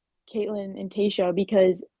liked Caitlin and Tasha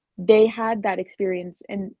because they had that experience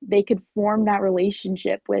and they could form that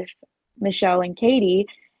relationship with Michelle and Katie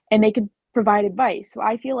and they could provide advice. So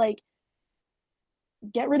I feel like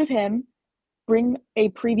get rid of him, bring a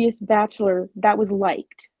previous bachelor that was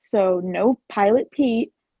liked. So no Pilot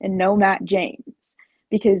Pete and no Matt James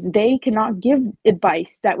because they cannot give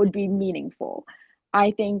advice that would be meaningful.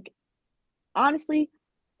 I think, honestly,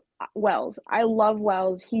 Wells. I love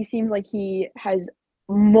Wells. He seems like he has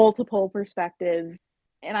multiple perspectives.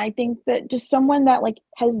 And I think that just someone that like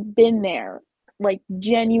has been there, like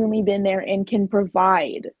genuinely been there and can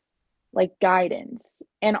provide like guidance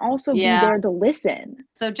and also be there to listen.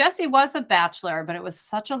 So Jesse was a bachelor, but it was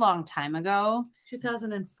such a long time ago.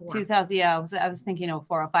 2004. 2000, yeah, I was thinking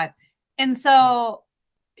 04, 05. And so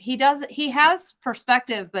he has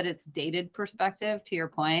perspective, but it's dated perspective, to your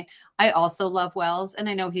point. I also love Wells, and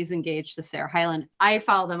I know he's engaged to Sarah Hyland. I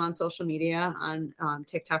follow them on social media, on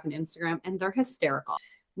TikTok and Instagram, and they're hysterical.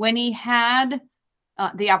 When he had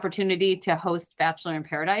the opportunity to host Bachelor in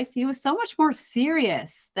Paradise, he was so much more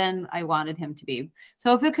serious than I wanted him to be.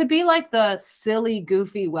 So if it could be like the silly,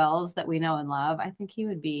 goofy Wells that we know and love, I think he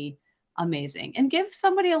would be amazing. And give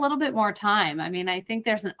somebody a little bit more time. I mean, I think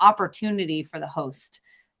there's an opportunity for the host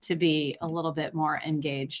to be a little bit more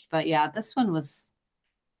engaged. But yeah, this one was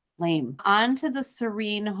lame. On to the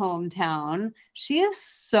Serene hometown. She is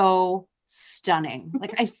so stunning.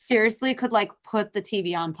 Like I seriously could like put the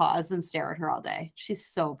TV on pause and stare at her all day. She's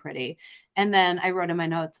so pretty. And then I wrote in my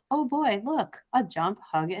notes, oh boy, look, a jump,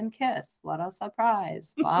 hug, and kiss. What a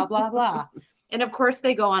surprise. Blah, blah, blah. And of course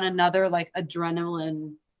they go on another like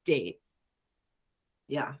adrenaline date.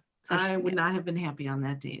 Yeah. So I would not have been happy on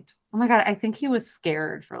that date. Oh my God. I think he was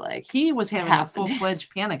scared for like. He was having a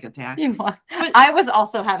full-fledged panic attack. He was. But I was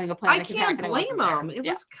also having a panic attack. I can't blame him. It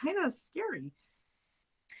was kind of scary.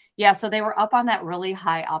 Yeah. So they were up on that really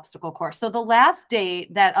high obstacle course. So the last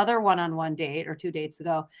date, that other one-on-one date or 2 dates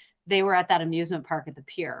ago, they were at that amusement park at the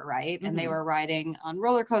pier, right? Mm-hmm. And they were riding on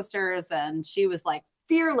roller coasters and she was like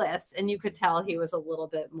fearless. And you could tell he was a little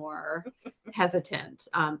bit more hesitant.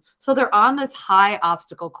 So they're on this high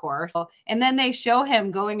obstacle course. And then they show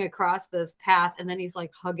him going across this path and then he's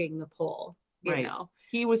like hugging the pole, you know?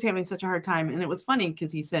 He was having such a hard time. And it was funny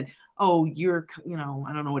because he said, oh, you're, I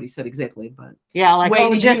don't know what he said exactly, but yeah, like,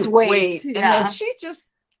 wait, just wait. And then she just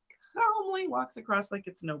calmly walks across like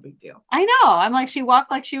it's no big deal. I know. I'm like, she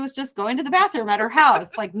walked like she was just going to the bathroom at her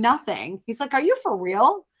house, like nothing. He's like, are you for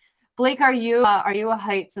real? Blake, are you a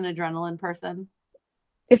heights and adrenaline person?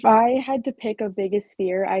 If I had to pick a biggest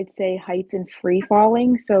fear, I'd say heights and free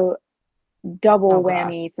falling. So double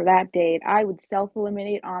whammy for that date. I would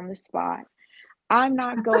self-eliminate on the spot. I'm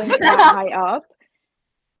not going that high up,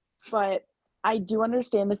 but I do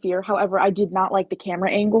understand the fear. However, I did not like the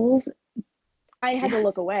camera angles. I had to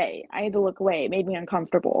look away. It made me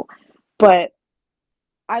uncomfortable. But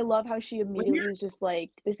I love how she immediately was just like,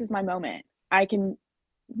 this is my moment. I can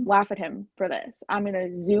laugh at him for this. I'm going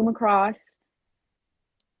to zoom across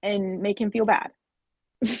and make him feel bad.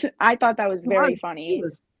 I thought that was very funny. He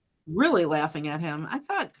was really laughing at him. I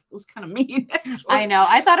thought it was kind of mean. Actually. I know.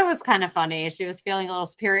 I thought it was kind of funny. She was feeling a little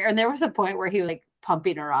superior. And there was a point where he was like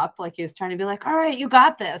pumping her up. Like he was trying to be like, all right, you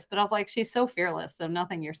got this. But I was like, she's so fearless. So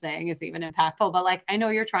nothing you're saying is even impactful. But like, I know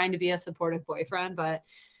you're trying to be a supportive boyfriend, but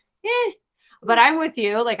But I'm with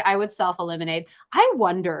you. Like I would self-eliminate. I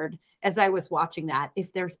wondered as I was watching that,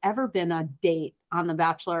 if there's ever been a date on The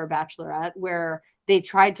Bachelor or Bachelorette where they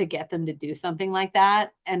tried to get them to do something like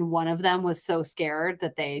that. And one of them was so scared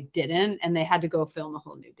that they didn't, and they had to go film a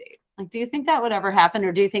whole new date. Like, do you think that would ever happen?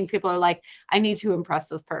 Or do you think people are like, I need to impress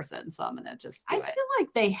this person, so I'm going to just do it? I feel like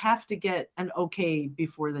they have to get an okay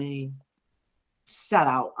before they set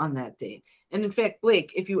out on that date. And in fact,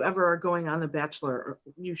 Blake, if you ever are going on The Bachelor,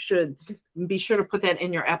 you should be sure to put that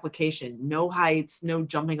in your application. No heights, no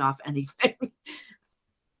jumping off anything.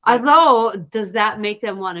 Although, does that make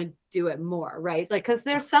them want to do it more, right? Like, because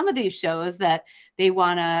there's some of these shows that they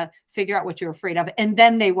want to figure out what you're afraid of, and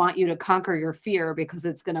then they want you to conquer your fear because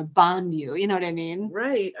it's going to bond you. You know what I mean?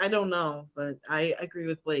 Right. I don't know, but I agree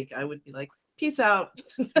with Blake. I would be like, Peace out.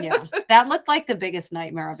 Yeah, that looked like the biggest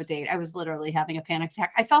nightmare of a date. I was literally having a panic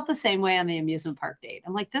attack. I felt the same way on the amusement park date.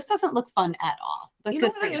 I'm like, this doesn't look fun at all. But You know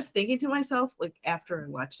good what for I you. was thinking to myself, like after I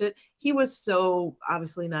watched it, he was so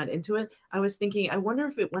obviously not into it. I was thinking, I wonder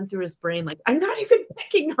if it went through his brain, like, I'm not even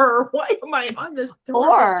picking her. Why am I on this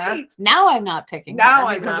Or date? now I'm not picking Now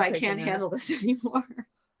her I'm because not I picking can't her. handle this anymore.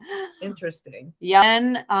 Interesting. Yeah.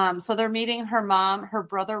 And so they're meeting her mom, her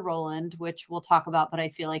brother Roland, which we'll talk about, but I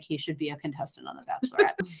feel like he should be a contestant on The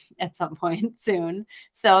Bachelorette at some point soon.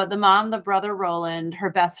 So the mom, the brother Roland, her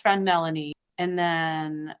best friend Melanie, and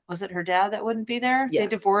then was it her dad that wouldn't be there? Yes.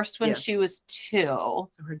 They divorced when Yes. she was 2. So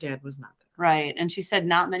her dad was not there. Right. And she said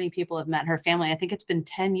not many people have met her family. I think it's been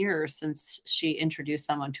 10 years since she introduced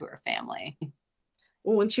someone to her family.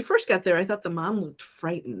 Well, when she first got there, I thought the mom looked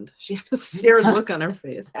frightened. She had a scared look on her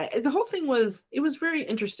face. The whole thing was very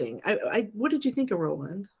interesting. What did you think of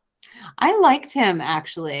Roland? I liked him,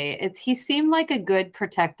 actually. He seemed like a good,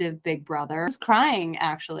 protective big brother. He was crying,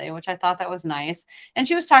 actually, which I thought that was nice. And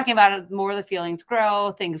she was talking about it more the feelings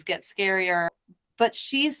grow, things get scarier. But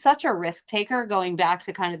she's such a risk taker, going back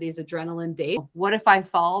to kind of these adrenaline dates. What if I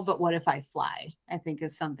fall, but what if I fly? I think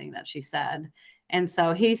is something that she said. And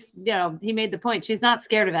so he made the point. She's not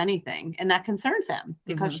scared of anything. And that concerns him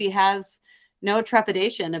because she has no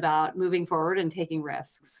trepidation about moving forward and taking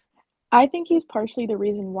risks. I think he's partially the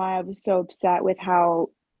reason why I was so upset with how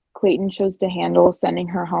Clayton chose to handle sending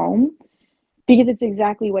her home, because it's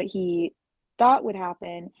exactly what he thought would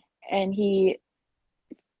happen. And he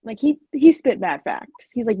spit mad facts.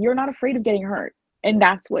 He's like, you're not afraid of getting hurt. And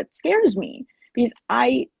that's what scares me, because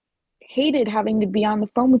I hated having to be on the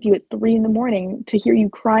phone with you at 3 a.m. to hear you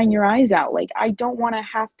crying your eyes out. Like, I don't want to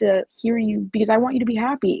have to hear you, because I want you to be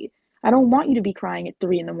happy. I don't want you to be crying at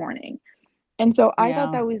 3 a.m. And so I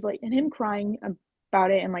thought that was like, and him crying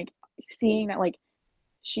about it and like seeing that like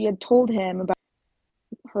she had told him about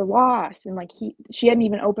her loss, and like she hadn't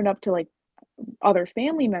even opened up to like other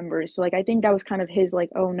family members. So like I think that was kind of his like,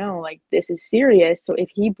 oh no, like this is serious. So if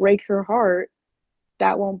he breaks her heart,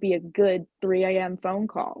 that won't be a good 3 a.m. phone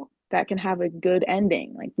call. That can have a good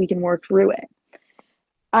ending. Like we can work through it.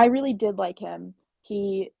 I really did like him.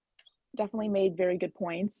 He definitely made very good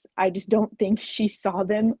points. I just don't think she saw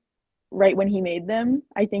them right when he made them.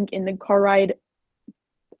 I think in the car ride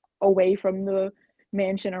away from the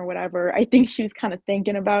mansion or whatever, I think she was kind of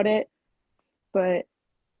thinking about it. But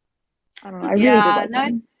I don't know. I really did like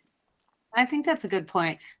him. I think that's a good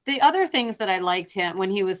point. The other things that I liked him when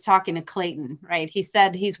he was talking to Clayton, right? He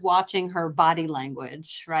said he's watching her body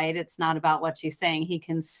language, right? It's not about what she's saying. He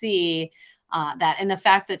can see that. And the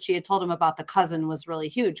fact that she had told him about the cousin was really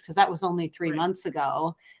huge, because that was only 3 months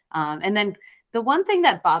ago. And then the one thing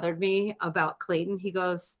that bothered me about Clayton,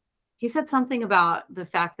 he said something about the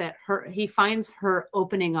fact that he finds her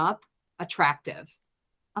opening up attractive.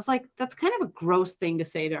 I was like, that's kind of a gross thing to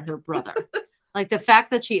say to her brother. Like the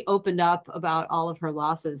fact that she opened up about all of her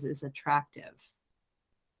losses is attractive.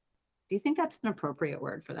 Do you think that's an appropriate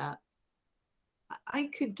word for that? I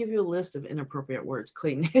could give you a list of inappropriate words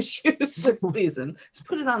Clayton has used this season. Just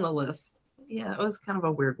put it on the list. Yeah, it was kind of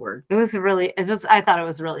a weird word. I thought it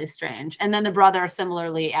was really strange. And then the brother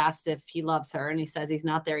similarly asked if he loves her, and he says he's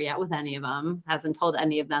not there yet with any of them, hasn't told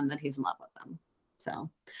any of them that he's in love with them. So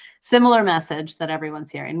similar message that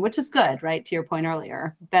everyone's hearing, which is good, right? To your point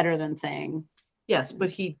earlier, better than saying. Yes, but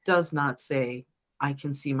he does not say, I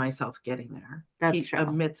can see myself getting there. That's true. He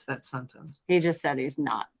omits that sentence. He just said he's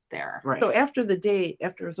not there. Right. So after the date,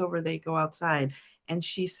 after it's over, they go outside, and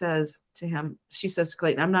she says to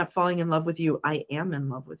Clayton, I'm not falling in love with you. I am in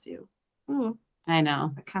love with you. I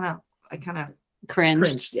know. I kind of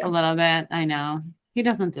cringed a little bit. I know. He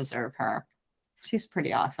doesn't deserve her. She's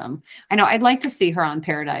pretty awesome. I know. I'd like to see her on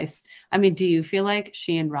Paradise. I mean, do you feel like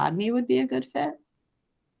she and Rodney would be a good fit?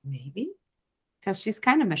 Maybe. Because she's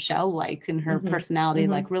kind of Michelle-like in her personality,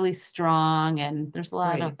 like really strong, and there's a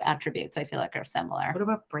lot of attributes I feel like are similar. What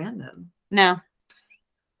about Brandon? No.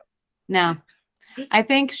 I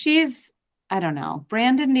think I don't know.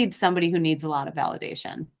 Brandon needs somebody who needs a lot of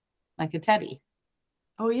validation, like a Teddy.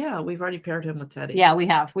 Oh, yeah. We've already paired him with Teddy. Yeah, we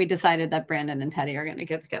have. We decided that Brandon and Teddy are going to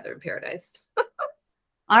get together in Paradise.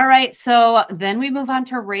 All right. So then we move on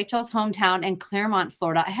to Rachel's hometown in Claremont,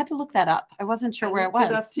 Florida. I had to look that up. I wasn't sure where it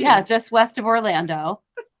was. Yeah, just west of Orlando.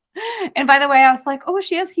 And by the way, I was like, oh,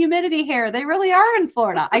 she has humidity hair. They really are in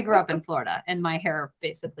Florida. I grew up in Florida, and my hair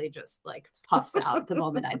basically just like puffs out the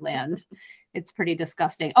moment I land. It's pretty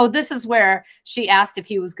disgusting. Oh, this is where she asked if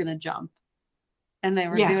he was going to jump. And they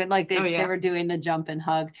were doing they were doing the jump and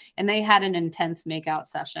hug, and they had an intense makeout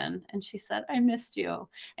session. And she said, I missed you.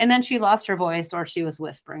 And then she lost her voice, or she was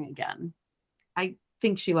whispering again. I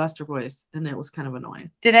think she lost her voice, and it was kind of annoying.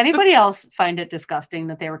 Did anybody else find it disgusting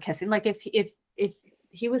that they were kissing? Like if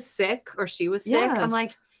he was sick or she was sick, I'm Yes.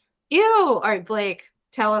 like, ew. All right, Blake,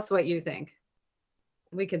 tell us what you think.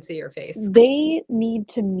 We can see your face. They need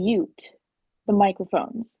to mute the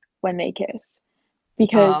microphones when they kiss,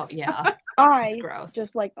 because Oh yeah, I, it's gross.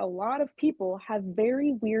 just like a lot of people, have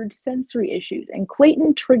very weird sensory issues, and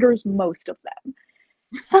Clayton triggers most of them.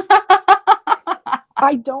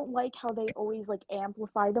 I don't like how they always like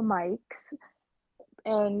amplify the mics,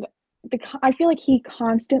 and I feel like he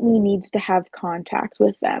constantly needs to have contact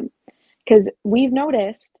with them, because we've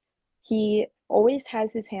noticed he always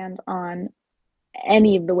has his hand on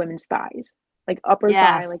any of the women's thighs, like upper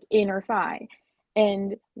thigh, Yes. like inner thigh.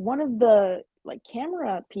 And one of the like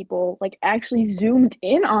camera people like actually zoomed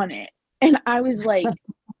in on it, and I was like,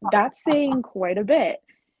 that's saying quite a bit.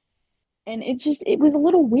 And it was a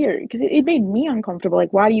little weird because it made me uncomfortable.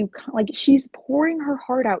 Like, why do you, like, she's pouring her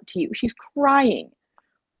heart out to you, she's crying,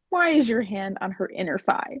 why is your hand on her inner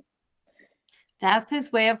thigh? That's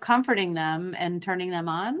his way of comforting them and turning them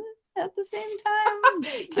on at the same time.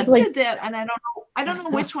 He Like- did that, and I don't know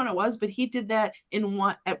which one it was, but he did that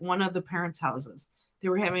at one of the parents' houses. They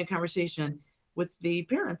were having a conversation with the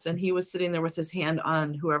parents, and he was sitting there with his hand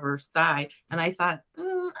on whoever's thigh, and I thought, I don't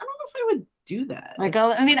know if I would do that. Like,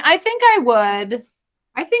 I mean, I think I would.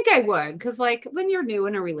 Because like when you're new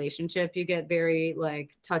in a relationship, you get very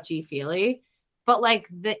like touchy feely, but like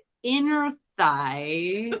the inner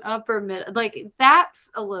thigh, upper mid, like that's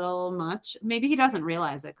a little much. Maybe he doesn't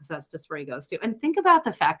realize it because that's just where he goes to. And think about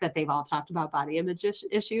the fact that they've all talked about body image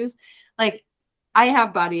issues. Like I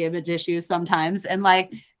have body image issues sometimes, and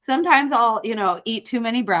like sometimes I'll, eat too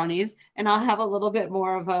many brownies and I'll have a little bit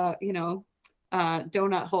more of a,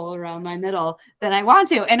 donut hole around my middle than I want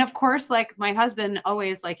to. And of course, like my husband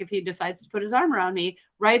always, like if he decides to put his arm around me,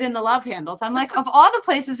 right in the love handles, I'm like, of all the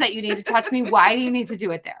places that you need to touch me, why do you need to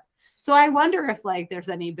do it there? So I wonder if like there's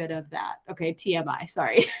any bit of that. Okay, TMI,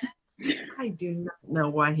 sorry. I do not know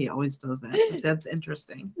why he always does that, but that's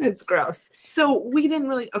interesting. It's gross. So we didn't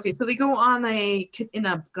really, so they go on in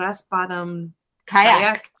a glass bottom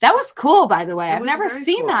Kayak. That was cool, by the way. It I've was never very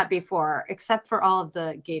seen cool. that before, except for all of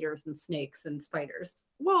the gators and snakes and spiders.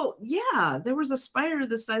 Well, yeah, there was a spider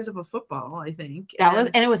the size of a football, I think. And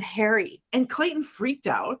it was hairy. And Clayton freaked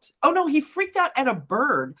out. Oh no, he freaked out at a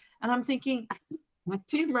bird. And I'm thinking,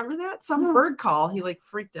 do you remember that? Some bird call, he like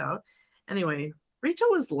freaked out. Anyway, Rachel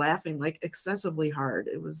was laughing like excessively hard.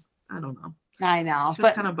 It was, I don't know. I know. She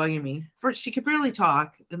was kind of bugging me. First, she could barely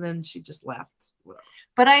talk, and then she just laughed. Whatever.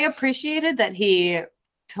 But I appreciated that he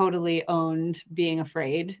totally owned being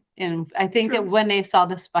afraid. And I think that when they saw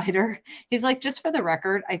the spider, he's like, just for the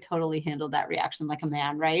record, I totally handled that reaction like a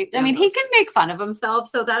man, right? Yeah, I mean, he can make fun of himself.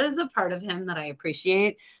 So that is a part of him that I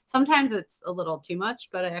appreciate. Sometimes it's a little too much,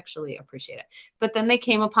 but I actually appreciate it. But then they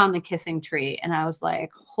came upon the kissing tree, and I was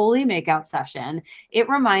like, holy makeout session. It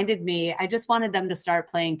reminded me, I just wanted them to start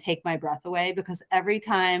playing Take My Breath Away, because every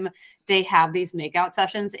time they have these makeout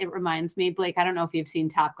sessions, it reminds me, Blake, I don't know if you've seen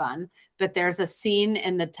Top Gun, but there's a scene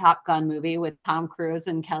in the Top Gun movie with Tom Cruise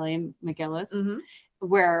and Kelly McGillis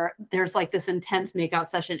where there's like this intense makeout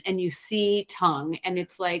session and you see tongue, and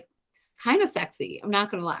it's like kind of sexy. I'm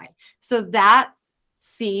not going to lie. So that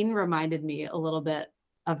scene reminded me a little bit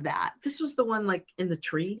of that. This was the one like in the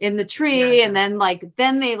tree? In the tree. Yeah. And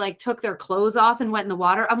then they like took their clothes off and went in the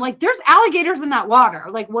water. I'm like, there's alligators in that water.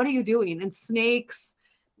 Like, what are you doing? And snakes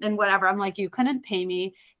and whatever. I'm like, you couldn't pay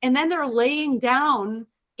me. And then they're laying down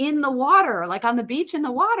in the water, like on the beach in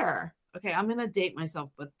the water. Okay, I'm going to date myself,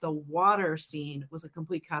 but the water scene was a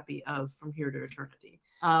complete copy of From Here to Eternity.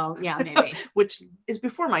 Oh, yeah, maybe. Which is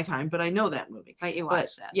before my time, but I know that movie. But you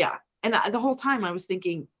watched it. Yeah. And the whole time I was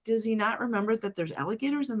thinking, does he not remember that there's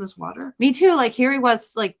alligators in this water? Me too. Like here he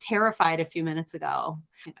was like terrified a few minutes ago.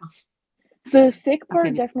 The sick part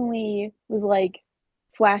Okay. definitely was like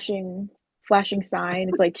flashing sign.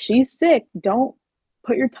 It's like, she's sick, don't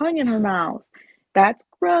put your tongue in her mouth. That's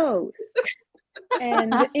gross.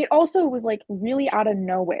 And it also was like really out of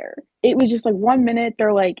nowhere. It was just like 1 minute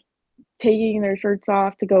they're like taking their shirts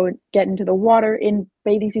off to go get into the water in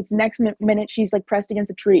bathing suits. Next minute she's like pressed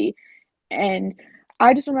against a tree. And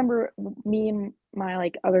I just remember me and my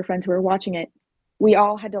like other friends who were watching it, we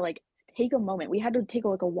all had to like take a moment. We had to take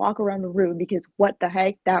like a walk around the room, because what the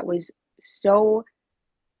heck, that was so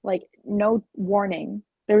like no warning.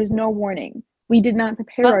 There was no warning. We did not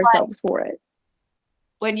prepare ourselves for it.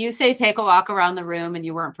 When you say take a walk around the room and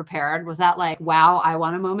you weren't prepared, was that like, wow, I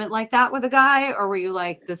want a moment like that with a guy? Or were you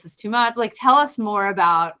like, this is too much? Like, tell us more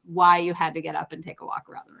about why you had to get up and take a walk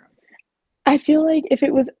around the room. I feel like if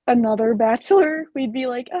it was another bachelor, we'd be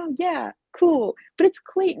like, oh yeah, cool. But it's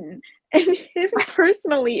Clayton. And him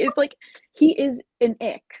personally is like, he is an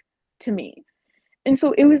ick to me. And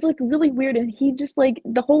so it was like really weird. And he just like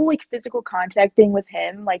the whole like physical contact thing with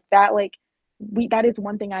him, like that, like that is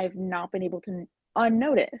one thing I have not been able to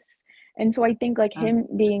unnotice. And so I think like him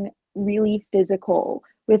being really physical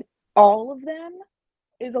with all of them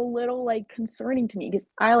is a little like concerning to me because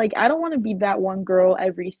I don't want to be that one girl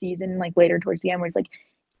every season, like later towards the end, where it's like,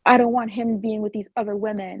 I don't want him being with these other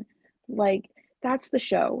women. Like, that's the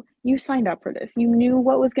show. You signed up for this. You knew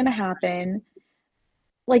what was going to happen.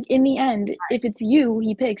 Like, in the end, if it's you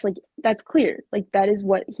he picks, like, that's clear. Like, that is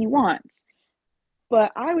what he wants.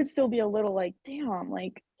 But I would still be a little like, damn,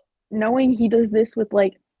 like, knowing he does this with,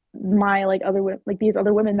 like, my, like, these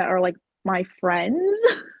other women that are, like, my friends,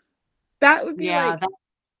 that would be, Yeah, like, that's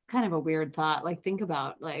kind of a weird thought. Like, think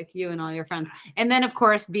about, like, you and all your friends. And then, of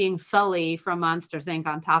course, being Sully from Monsters, Inc.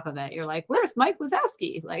 on top of it, you're like, where's Mike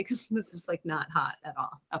Wazowski? Like, this is, like, not hot at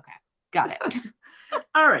all. Okay, got it.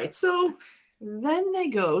 All right, so then they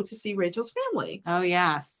go to see Rachel's family. Oh,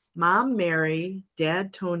 yes. Mom, Mary,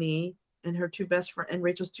 Dad, Tony, and her two best friends, and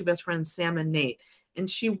Rachel's two best friends, Sam and Nate. And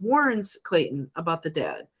she warns Clayton about the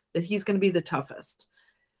dad, that he's going to be the toughest.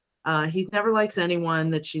 He never likes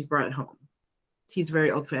anyone that she's brought home. He's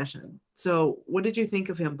very old-fashioned. So what did you think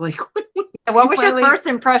of him, Blake? What was your first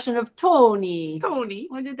impression of Tony? Tony.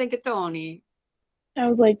 What did you think of Tony? I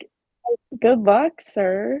was like, good luck,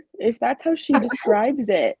 sir. If that's how she describes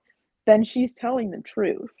it, then she's telling the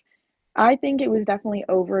truth. I think it was definitely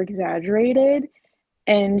over-exaggerated,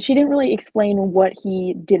 and she didn't really explain what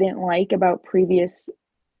he didn't like about previous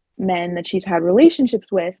men that she's had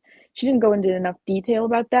relationships with. She didn't go into enough detail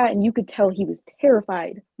about that, and you could tell he was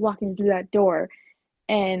terrified walking through that door.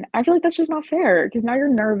 And I feel like that's just not fair because now you're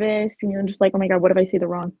nervous and you're just like, oh my God, what if I say the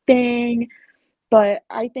wrong thing? But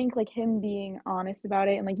I think like him being honest about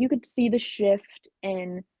it, and like you could see the shift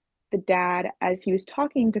in the dad as he was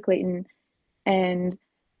talking to Clayton. And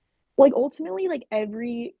like ultimately, like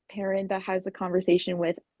every parent that has a conversation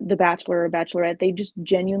with the bachelor or bachelorette, they just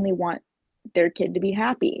genuinely want their kid to be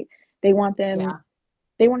happy. They want them,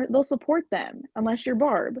 they'll support them unless you're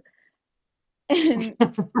Barb. And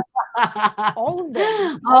all of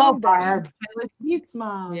them. Barb. Meets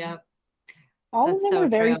mom. Yeah. All of them were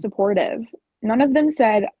very supportive. None of them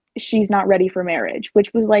said she's not ready for marriage,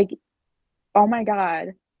 which was like, oh my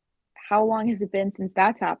God, how long has it been since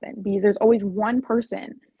that's happened? Because there's always one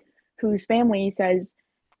person whose family says,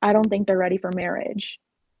 I don't think they're ready for marriage.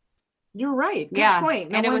 You're right. Good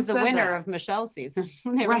point. And it was the winner of Michelle's season.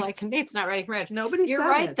 They were like, Nate's not ready for marriage. Nobody You're said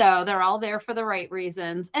right, it. though. They're all there for the right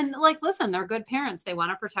reasons. And like, listen, they're good parents. They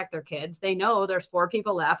want to protect their kids. They know there's 4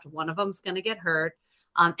 people left. One of them's going to get hurt.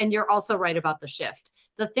 And you're also right about the shift.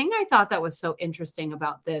 The thing I thought that was so interesting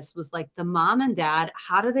about this was like the mom and dad,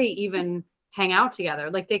 how do they even hang out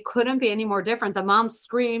together? Like they couldn't be any more different. The mom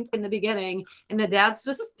screamed in the beginning and the dad's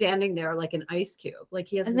just standing there like an ice cube. Like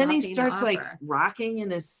he has and then he nothing starts to like offer. rocking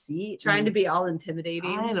in his seat. Trying to be all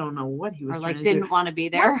intimidating. I don't know what he was or trying like to didn't do. want to be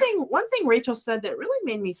there. One thing Rachel said that really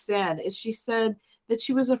made me sad is she said that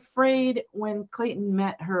she was afraid when Clayton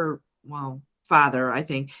met her, father, I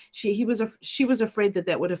think. She was afraid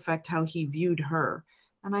that would affect how he viewed her.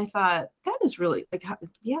 And I thought that is really like,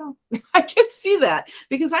 yeah, I can see that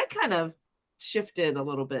because I kind of shifted a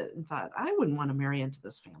little bit and thought I wouldn't want to marry into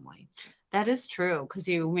this family. That is true because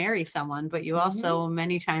you marry someone, but you also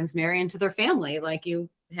many times marry into their family. Like you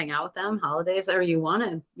hang out with them holidays or you want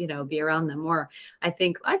to, be around them more. I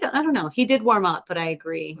think, I don't know. He did warm up, but I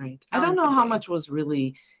agree. Right. I don't know how much is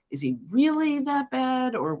he really that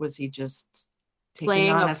bad or was he just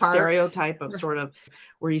taking on a stereotype of sort of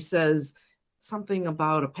where he says something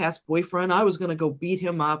about a past boyfriend. I was going to go beat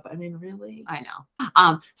him up. I mean, really? I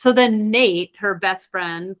know. So then Nate, her best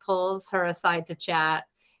friend, pulls her aside to chat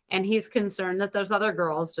and he's concerned that there's other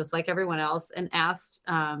girls just like everyone else and asked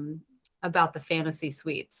about the fantasy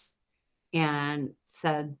suites and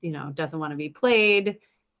said, doesn't want to be played.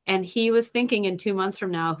 And he was thinking in 2 months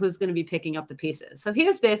from now, who's going to be picking up the pieces. So he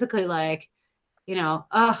was basically like,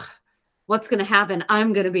 what's going to happen?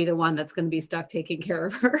 I'm going to be the one that's going to be stuck taking care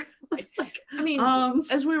of her.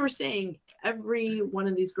 As we were saying, every one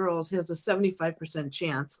of these girls has a 75%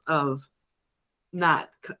 chance of not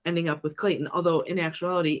ending up with Clayton. Although in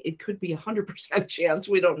actuality, it could be 100% chance.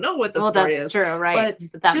 We don't know what the story is. That's true, right?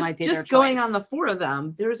 But that might be just going on the 4 of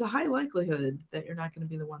them, there's a high likelihood that you're not going to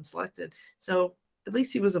be the one selected. So at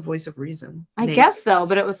least he was a voice of reason. I guess so,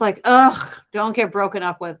 but it was like, don't get broken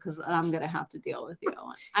up with because I'm going to have to deal with you.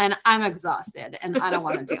 And I'm exhausted and I don't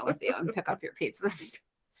want to deal with you and pick up your pizzas.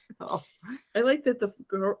 So I like that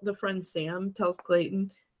the friend Sam tells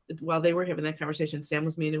Clayton while they were having that conversation, Sam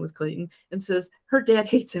was meeting with Clayton and says her dad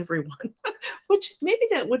hates everyone, which maybe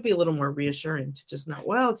that would be a little more reassuring to just know,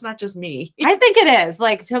 well, it's not just me. I think it is.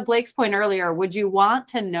 Like to Blake's point earlier, would you want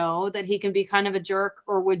to know that he can be kind of a jerk,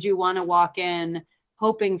 or would you want to walk in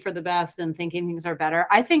hoping for the best and thinking things are better?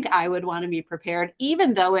 I think I would want to be prepared,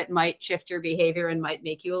 even though it might shift your behavior and might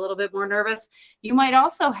make you a little bit more nervous. You might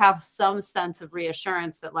also have some sense of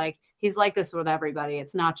reassurance that like, he's like this with everybody.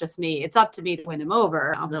 It's not just me. It's up to me to win him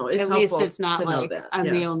over. No, it's at least helpful it's not to know like that. I'm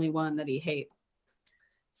the Yes. only one that he hates.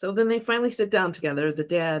 So then they finally sit down together, the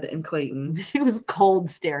dad and Clayton. It was cold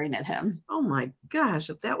staring at him. Oh my gosh,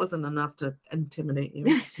 if that wasn't enough to intimidate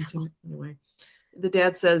you. Anyway, the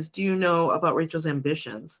dad says, do you know about Rachel's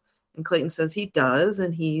ambitions? And Clayton says he does,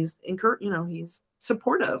 and he's he's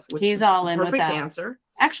supportive. Which He's is all the in with perfect that. answer.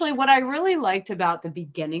 Actually, what I really liked about the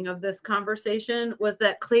beginning of this conversation was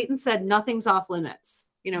that Clayton said nothing's off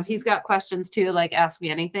limits. You know, he's got questions too, like ask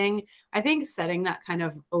me anything. I think setting that kind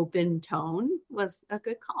of open tone was a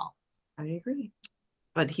good call. I agree.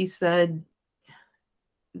 But he said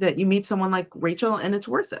that you meet someone like Rachel and it's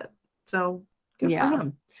worth it. So good Yeah. for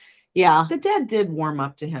him. Yeah. The dad did warm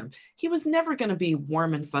up to him. He was never going to be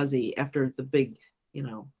warm and fuzzy after the big,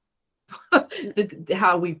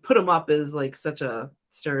 how we put him up as like such a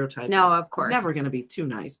stereotype. No, of course. He's never going to be too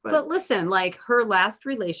nice. But listen, like her last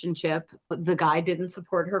relationship, the guy didn't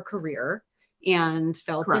support her career and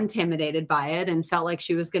felt Correct. intimidated by it and felt like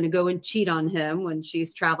she was going to go and cheat on him when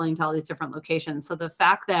she's traveling to all these different locations. So the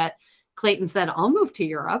fact that Clayton said, I'll move to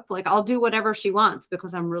Europe, like I'll do whatever she wants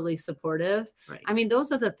because I'm really supportive. Right. I mean,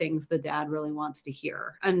 those are the things the dad really wants to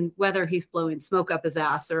hear. And whether he's blowing smoke up his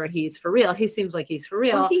ass or he's for real, he seems like he's for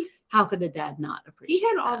real. Well, How could the dad not appreciate he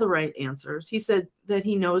had all that? the right answers. He said that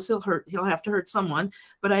he knows he'll have to hurt someone,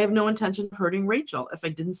 but I have no intention of hurting Rachel. If I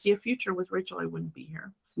didn't see a future with Rachel, I wouldn't be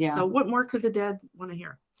here. Yeah. So what more could the dad want to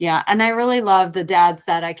hear? Yeah. And I really love the dad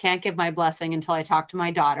said, I can't give my blessing until I talk to my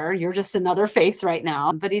daughter. You're just another face right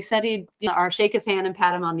now. But he said he'd shake his hand and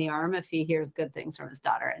pat him on the arm if he hears good things from his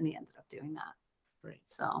daughter. And he ended up doing that. Right.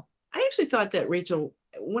 So I actually thought that Rachel,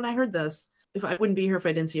 when I heard this, if I wouldn't be here if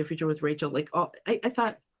I didn't see a future with Rachel, I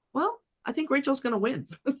thought, well, I think Rachel's going to win.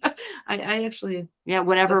 I actually. Yeah.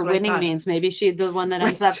 Whatever that's what I winning thought. means. Maybe she's the one that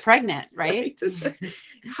ends Right. up pregnant, right? Right.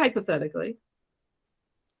 Hypothetically.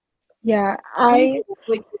 Yeah,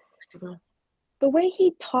 Like, the way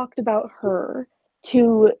he talked about her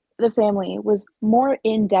to the family was more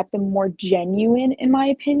in depth and more genuine, in my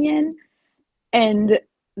opinion. And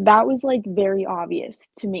that was like very obvious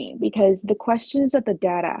to me because the questions that the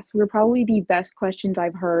dad asked were probably the best questions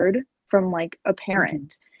I've heard from like a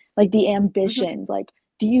parent. Like the ambitions, like,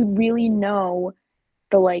 do you really know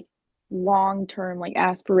the like long-term like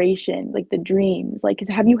aspiration, like the dreams? Like,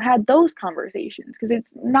 have you had those conversations? Because it's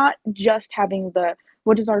not just having the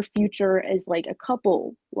what does our future as like a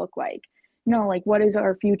couple look like? No, like what does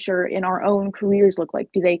our future in our own careers look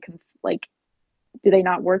like? Do they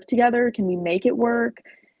not work together? Can we make it work?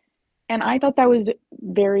 And I thought that was a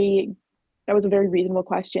very reasonable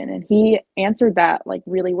question. And he answered that like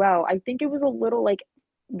really well. I think it was a little like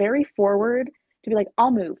very forward to be like,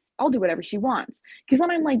 I'll move. I'll do whatever she wants. Because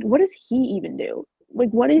then I'm like, what does he even do? Like,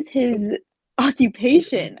 what is his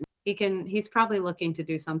occupation? He's probably looking to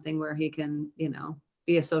do something where he can,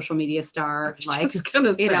 be a social media star, like,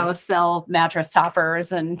 sell mattress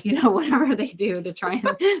toppers and, whatever they do to try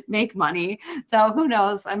and make money. So who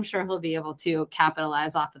knows? I'm sure he'll be able to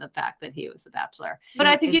capitalize off of the fact that he was the Bachelor. But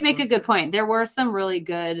I think you make a good point. There were some really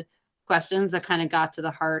good questions that kind of got to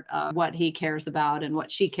the heart of what he cares about and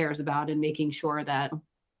what she cares about and making sure that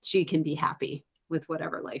she can be happy with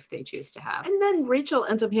whatever life they choose to have. And then Rachel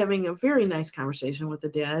ends up having a very nice conversation with the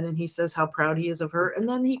dad, and he says how proud he is of her, and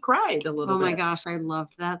then he cried a little bit. Oh my gosh, I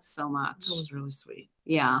loved that so much. That was really sweet.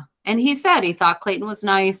 Yeah. And he said he thought Clayton was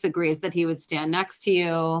nice, agrees that he would stand next to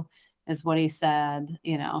you, is what he said.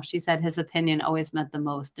 She said his opinion always meant the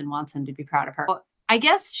most and wants him to be proud of her. Well, I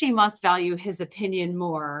guess she must value his opinion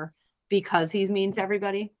more because he's mean to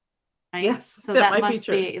everybody. Right? Yes, So that might must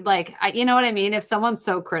be like, you know what I mean? If someone's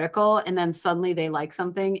so critical and then suddenly they like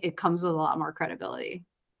something, it comes with a lot more credibility.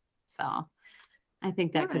 So I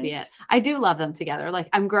think that could be it. I do love them together. Like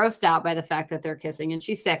I'm grossed out by the fact that they're kissing and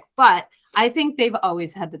she's sick, but I think they've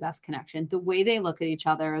always had the best connection. The way they look at each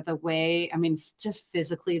other, just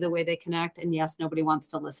physically the way they connect. And yes, nobody wants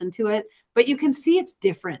to listen to it, but you can see it's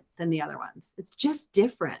different than the other ones. It's just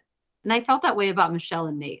different. And I felt that way about Michelle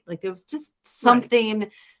and Nate. Like there was just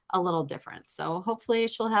something a little different. So hopefully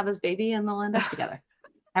she'll have his baby and they'll end up together.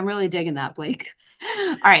 I'm really digging that, Blake.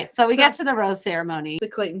 All right. So we get to the rose ceremony. The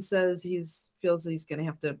Clayton says he feels he's going to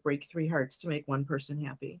have to break 3 hearts to make one person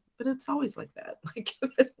happy. But it's always like that. Like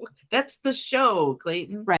that's the show,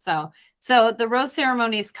 Clayton. Right. So the rose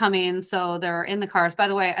ceremony is coming. So they're in the cars. By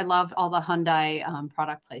the way, I love all the Hyundai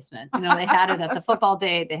product placement. You know, they had it at the football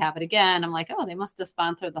date. They have it again. I'm like, oh, they must have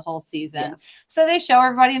sponsored the whole season. Yes. So they show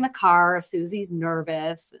everybody in the car. Susie's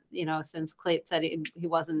nervous, you know, since Clayton said he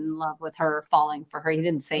wasn't in love with her, falling for her. He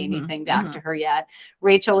didn't say anything back to her yet.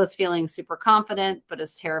 Rachel is feeling super confident, but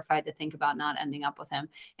is terrified to think about not ending up with him.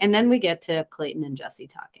 And then we get to Clayton and Jesse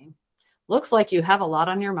talking. Looks like you have a lot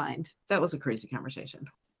on your mind. That was a crazy conversation.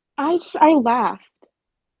 I laughed.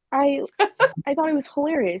 I thought it was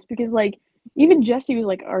hilarious because like even Jesse was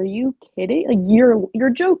like, "Are you kidding? Like you're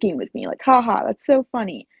joking with me? Like, haha, that's so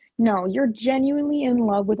funny." No, you're genuinely in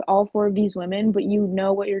love with all four of these women, but you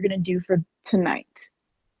know what you're gonna do for tonight.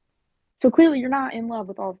 So clearly you're not in love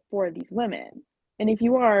with all four of these women. And if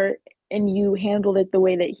you are, and you handled it the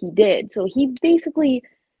way that he did, so he basically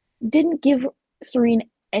didn't give Serene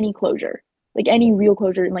any closure, like any real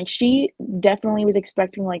closure. And like she definitely was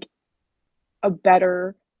expecting like a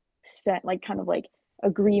better set, like kind of like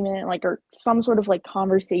agreement, like or some sort of like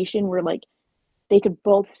conversation where like they could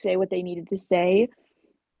both say what they needed to say.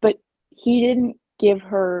 But he didn't give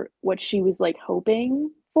her what she was like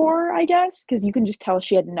hoping for, I guess, because you can just tell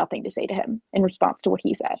she had nothing to say to him in response to what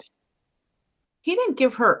he said. He didn't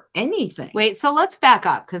give her anything. Wait, so let's back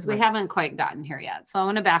up because we haven't quite gotten here yet. So I'm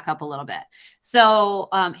going to back up a little bit. So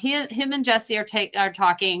him and Jesse are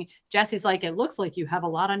talking. Jesse's like, it looks like you have a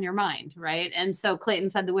lot on your mind, right? And so Clayton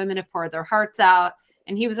said the women have poured their hearts out,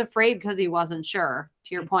 and he was afraid because he wasn't sure.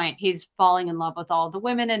 To your point, he's falling in love with all the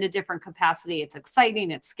women in a different capacity. It's exciting,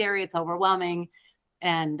 it's scary, it's overwhelming.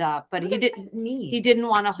 And but he didn't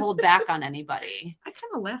want to hold back on anybody. I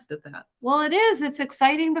kind of laughed at that. Well, it is. It's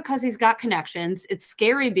exciting because he's got connections. It's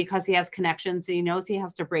scary because he has connections. He knows he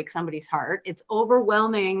has to break somebody's heart. It's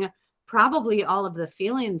overwhelming, probably all of the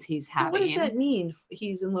feelings he's having. What does that mean?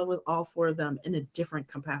 He's in love with all four of them in a different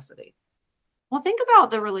capacity. Well, think about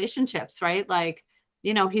the relationships, right? Like,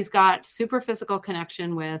 you know, he's got super physical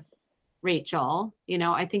connection with Rachel. You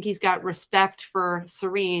know, I think he's got respect for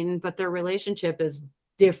Serene, but their relationship is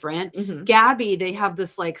different. Gabby, they have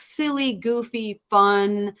this like silly, goofy,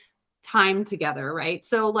 fun time together, right?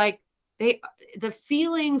 So like the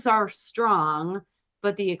feelings are strong,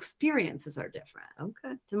 but the experiences are different.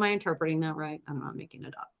 Okay. Am I interpreting that right? I don't know, I'm making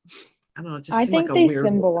it up. I don't know. It just I seemed think like a weird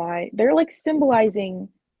symbolize. They're like symbolizing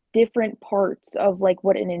different parts of like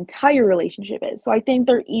what an entire relationship is. So I think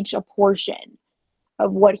they're each a portion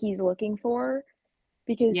of what he's looking for,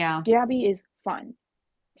 because Gabby is fun.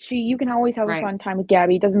 You can always have a fun time with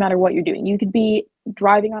Gabby. It doesn't matter what you're doing. You could be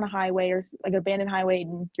driving on a highway or like an abandoned highway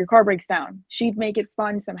and your car breaks down. She'd make it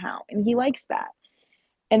fun somehow, and he likes that.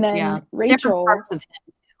 And then Rachel, parts of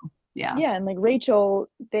him too. Yeah, and like Rachel,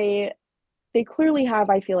 they clearly have,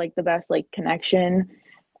 I feel like, the best like connection.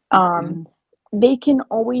 They can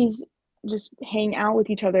always just hang out with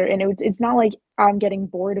each other, and it's not like I'm getting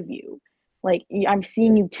bored of you. Like, I'm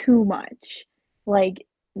seeing you too much. Like,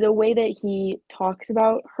 the way that he talks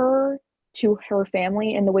about her to her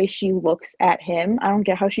family and the way she looks at him, I don't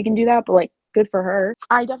get how she can do that, but, like, good for her.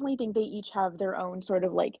 I definitely think they each have their own sort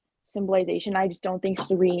of, like, symbolization. I just don't think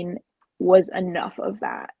Serene was enough of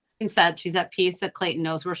that. Said she's at peace that Clayton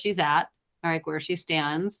knows where she's at, like where she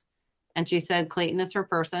stands. And she said Clayton is her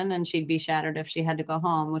person, and she'd be shattered if she had to go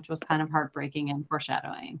home, which was kind of heartbreaking and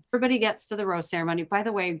foreshadowing. Everybody gets to the rose ceremony. By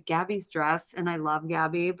the way, Gabby's dress, and I love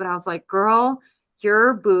Gabby, but I was like, girl,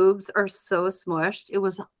 your boobs are so smushed. It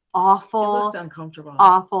was awful. It looked uncomfortable.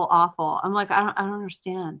 Awful. I'm like, I don't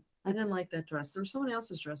understand. I didn't like that dress. There was someone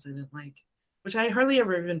else's dress I didn't like, which I hardly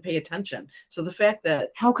ever even pay attention. So the fact that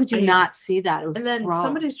how could you not see that? It was, and then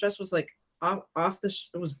somebody's dress was like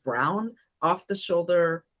it was brown, off the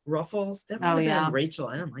shoulder ruffles. That might have been Rachel.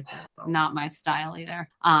 I didn't like that though. Not my style either.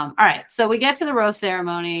 All right, so we get to the rose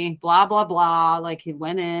ceremony, blah blah blah, like he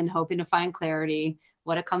went in hoping to find clarity.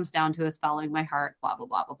 What it comes down to is following my heart, blah blah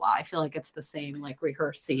blah blah blah. I feel like it's the same like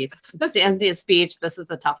rehearsed seats. That's the end of the speech. This is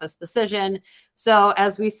the toughest decision. So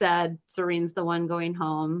as we said, Serene's the one going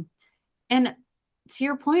home. And to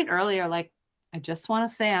your point earlier, like, I just want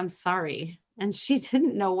to say I'm sorry. And she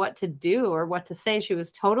didn't know what to do or what to say. She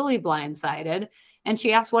was totally blindsided. And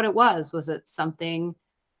she asked what it was. Was it something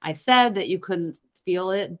I said that you couldn't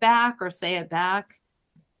feel it back or say it back?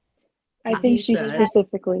 I think she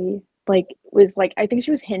specifically I think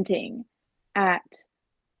she was hinting at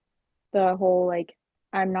the whole, like,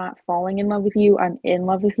 I'm not falling in love with you, I'm in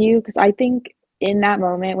love with you. Because I think in that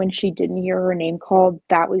moment when she didn't hear her name called,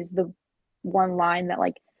 that was the one line that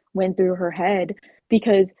like went through her head.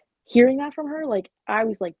 Because hearing that from her, like, I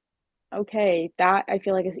was like, okay, that I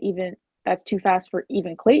feel like is even that's too fast for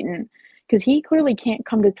even Clayton, because he clearly can't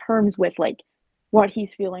come to terms with like what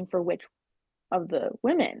he's feeling for which of the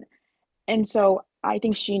women. And so I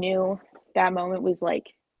think she knew that moment was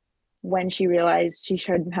like when she realized she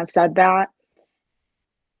shouldn't have said that.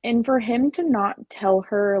 And for him to not tell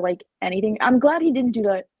her like anything, I'm glad he didn't do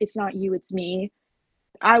that. It's not you, it's me.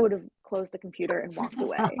 I would have closed the computer and walked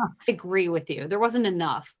away. I agree with you. There wasn't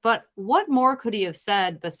enough. But what more could he have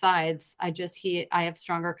said besides I have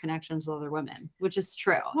stronger connections with other women, which is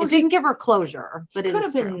true. Well, it didn't give her closure, but it could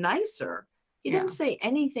have been true. nicer. He Yeah. didn't say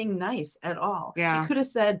anything nice at all. Yeah. He could have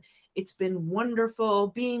said, it's been wonderful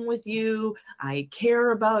being with you. I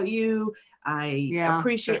care about you. I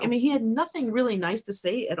appreciate. True. I mean, he had nothing really nice to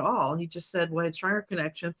say at all. He just said, well, I had stronger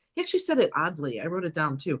connection. He actually said it oddly. I wrote it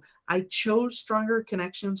down too. I chose stronger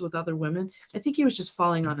connections with other women. I think he was just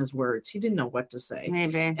falling on his words. He didn't know what to say.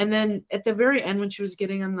 Maybe. And then at the very end, when she was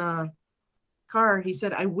getting in the car, he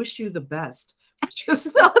said, I wish you the best. Just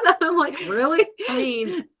know that I'm like, really? I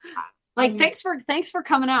mean, like, thanks for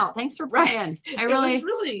coming out. Thanks for playing. I really, it was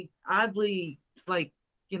really oddly, like,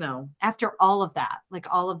 you know, after all of that, like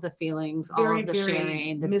all of the feelings, all very, of the very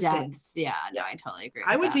sharing, the missing. depth. Yeah, no, I totally agree.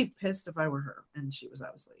 I with would that. be pissed if I were her, and she was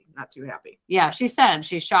obviously not too happy. Yeah, she said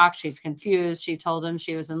she's shocked, she's confused. She told him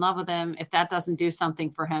she was in love with him. If that doesn't do something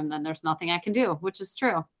for him, then there's nothing I can do, which is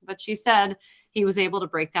true. But she said he was able to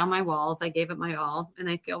break down my walls. I gave it my all, and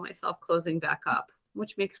I feel myself closing back up,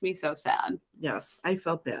 which makes me so sad. Yes, I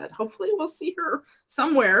felt bad. Hopefully we'll see her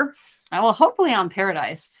somewhere. Well, hopefully on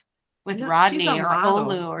Paradise with she's Rodney a or model.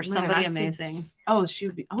 Olu or Man, somebody I've seen- amazing. Oh, she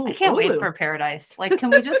would be. Oh, I can't wait Olu. for Paradise. Like, can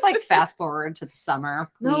we just like fast forward to the summer?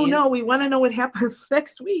 No, please? we want to know what happens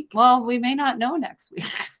next week. Well, we may not know next week.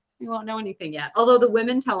 We won't know anything yet. Although the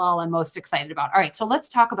women tell all I'm most excited about. All right, so let's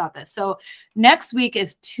talk about this. So next week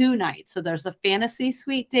is 2 nights. So there's a fantasy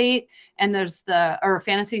suite date and there's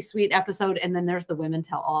fantasy suite episode. And then there's the women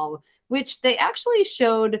tell all, which they actually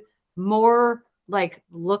showed more like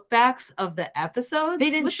look backs of the episodes. They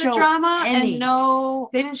didn't with show the drama any. and no.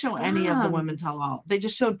 They didn't show any of the women drums. tell all. They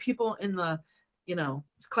just showed people in the, you know,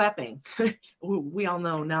 clapping. We all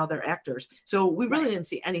know now they're actors. So we really didn't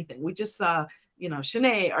see anything. We just saw, you know,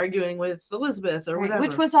 Shanae arguing with Elizabeth or whatever.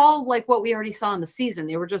 Which was all like what we already saw in the season.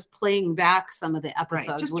 They were just playing back some of the episodes.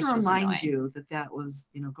 Right. Just which to was remind annoying. you that was,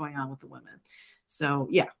 you know, going on with the women. So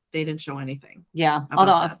yeah, they didn't show anything. Yeah. about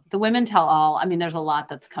Although that. the women tell all, I mean, there's a lot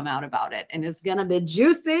that's come out about it and it's going to be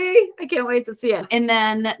juicy. I can't wait to see it. And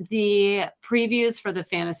then the previews for the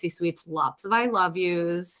fantasy suites, lots of I love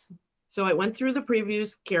yous. So I went through the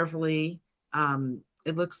previews carefully.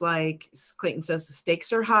 It looks like Clayton says the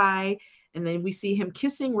stakes are high. And then we see him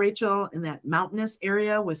kissing Rachel in that mountainous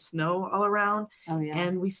area with snow all around. Oh, yeah.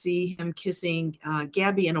 And we see him kissing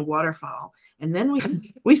Gabby in a waterfall. And then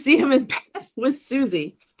we see him in bed with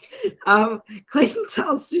Susie. Clayton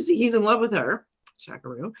tells Susie he's in love with her.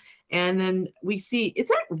 Shakaru. And then we see, is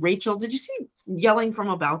that Rachel? Did you see yelling from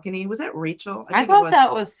a balcony? Was that Rachel? I thought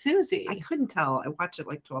that was Susie. I couldn't tell. I watched it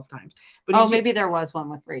like 12 times. But maybe there was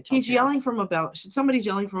one with Rachel. he's too. yelling from somebody's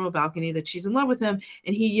yelling from a balcony that she's in love with him,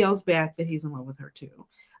 and he yells back that he's in love with her too.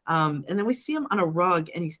 And then we see him on a rug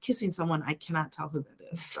and he's kissing someone. I cannot tell who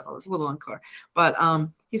that is, so it's a little unclear. But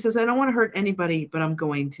he says, I don't want to hurt anybody, but I'm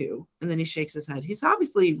going to. And then he shakes his head. He's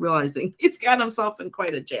obviously realizing he's got himself in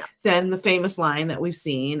quite a jam. Then the famous line that we've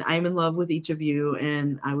seen, I'm in love with each of you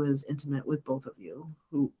and I was intimate with both of you,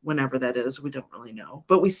 who, whenever that is, we don't really know.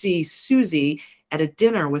 But we see Susie at a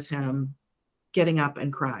dinner with him getting up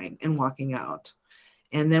and crying and walking out.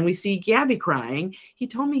 And then we see Gabby crying. He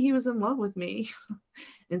told me he was in love with me.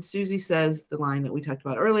 And Susie says the line that we talked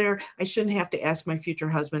about earlier, I shouldn't have to ask my future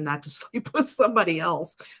husband not to sleep with somebody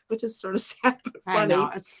else, which is sort of sad but funny. I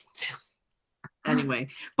know. Anyway,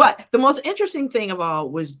 but the most interesting thing of all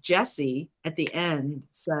was Jesse at the end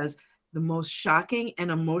says the most shocking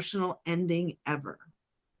and emotional ending ever.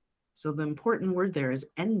 So the important word there is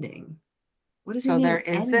ending. What does he mean? So there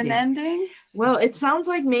is an ending? Well, it sounds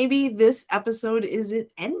like maybe this episode is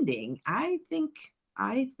it ending. I think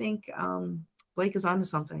Blake is onto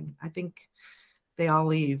something. I think they all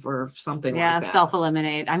leave or something like that.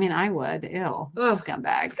 Self-eliminate. I mean, I would. Ew. Ugh.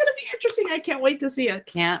 Scumbag. It's gonna be interesting. I can't wait to see it.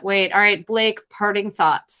 Can't wait. All right, Blake, parting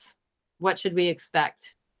thoughts. What should we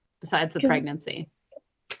expect besides the pregnancy?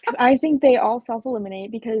 I think they all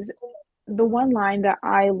self-eliminate because the one line that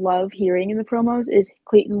I love hearing in the promos is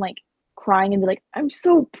Clayton like crying and be like, I'm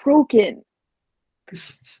so broken.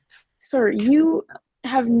 Sir, you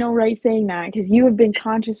have no right saying that because you have been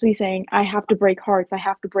consciously saying, I have to break hearts. I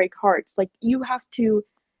have to break hearts. Like, you have to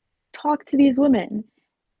talk to these women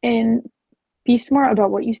and be smart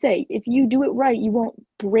about what you say. If you do it right, you won't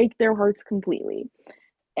break their hearts completely.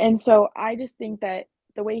 And so I just think that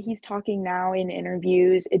the way he's talking now in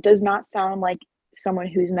interviews, it does not sound like someone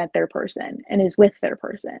who's met their person and is with their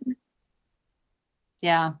person.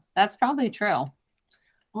 Yeah, that's probably true.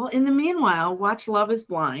 Well, in the meanwhile, watch Love is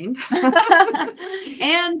Blind.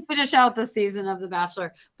 And finish out the season of The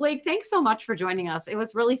Bachelor. Blake, thanks so much for joining us. It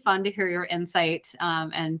was really fun to hear your insight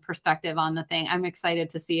and perspective on the thing. I'm excited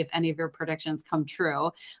to see if any of your predictions come true.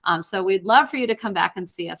 So we'd love for you to come back and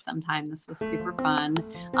see us sometime. This was super fun.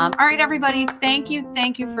 All right, everybody. Thank you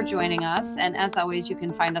for joining us. And as always, you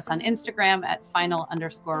can find us on Instagram at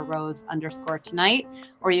final_rose_tonight,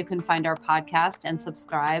 or you can find our podcast and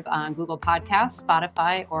subscribe on Google Podcasts,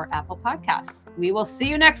 Spotify, or Apple Podcasts. We will see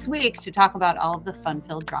you next week to talk about all of the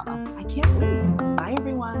fun-filled drama. I can't wait. Bye,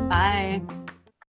 everyone. Bye.